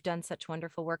fact that you've done such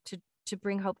wonderful work to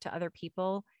bring hope to other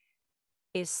people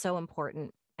is so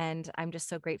important. And I'm just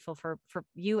so grateful for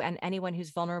you and anyone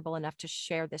who's vulnerable enough to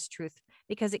share this truth,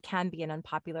 because it can be an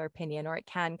unpopular opinion or it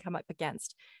can come up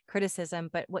against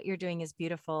criticism. But what you're doing is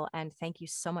beautiful. And thank you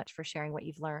so much for sharing what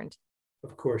you've learned.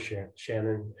 Of course,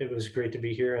 Shannon. It was great to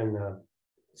be here and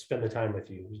spend the time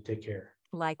with you. You take care.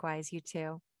 Likewise, you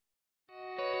too.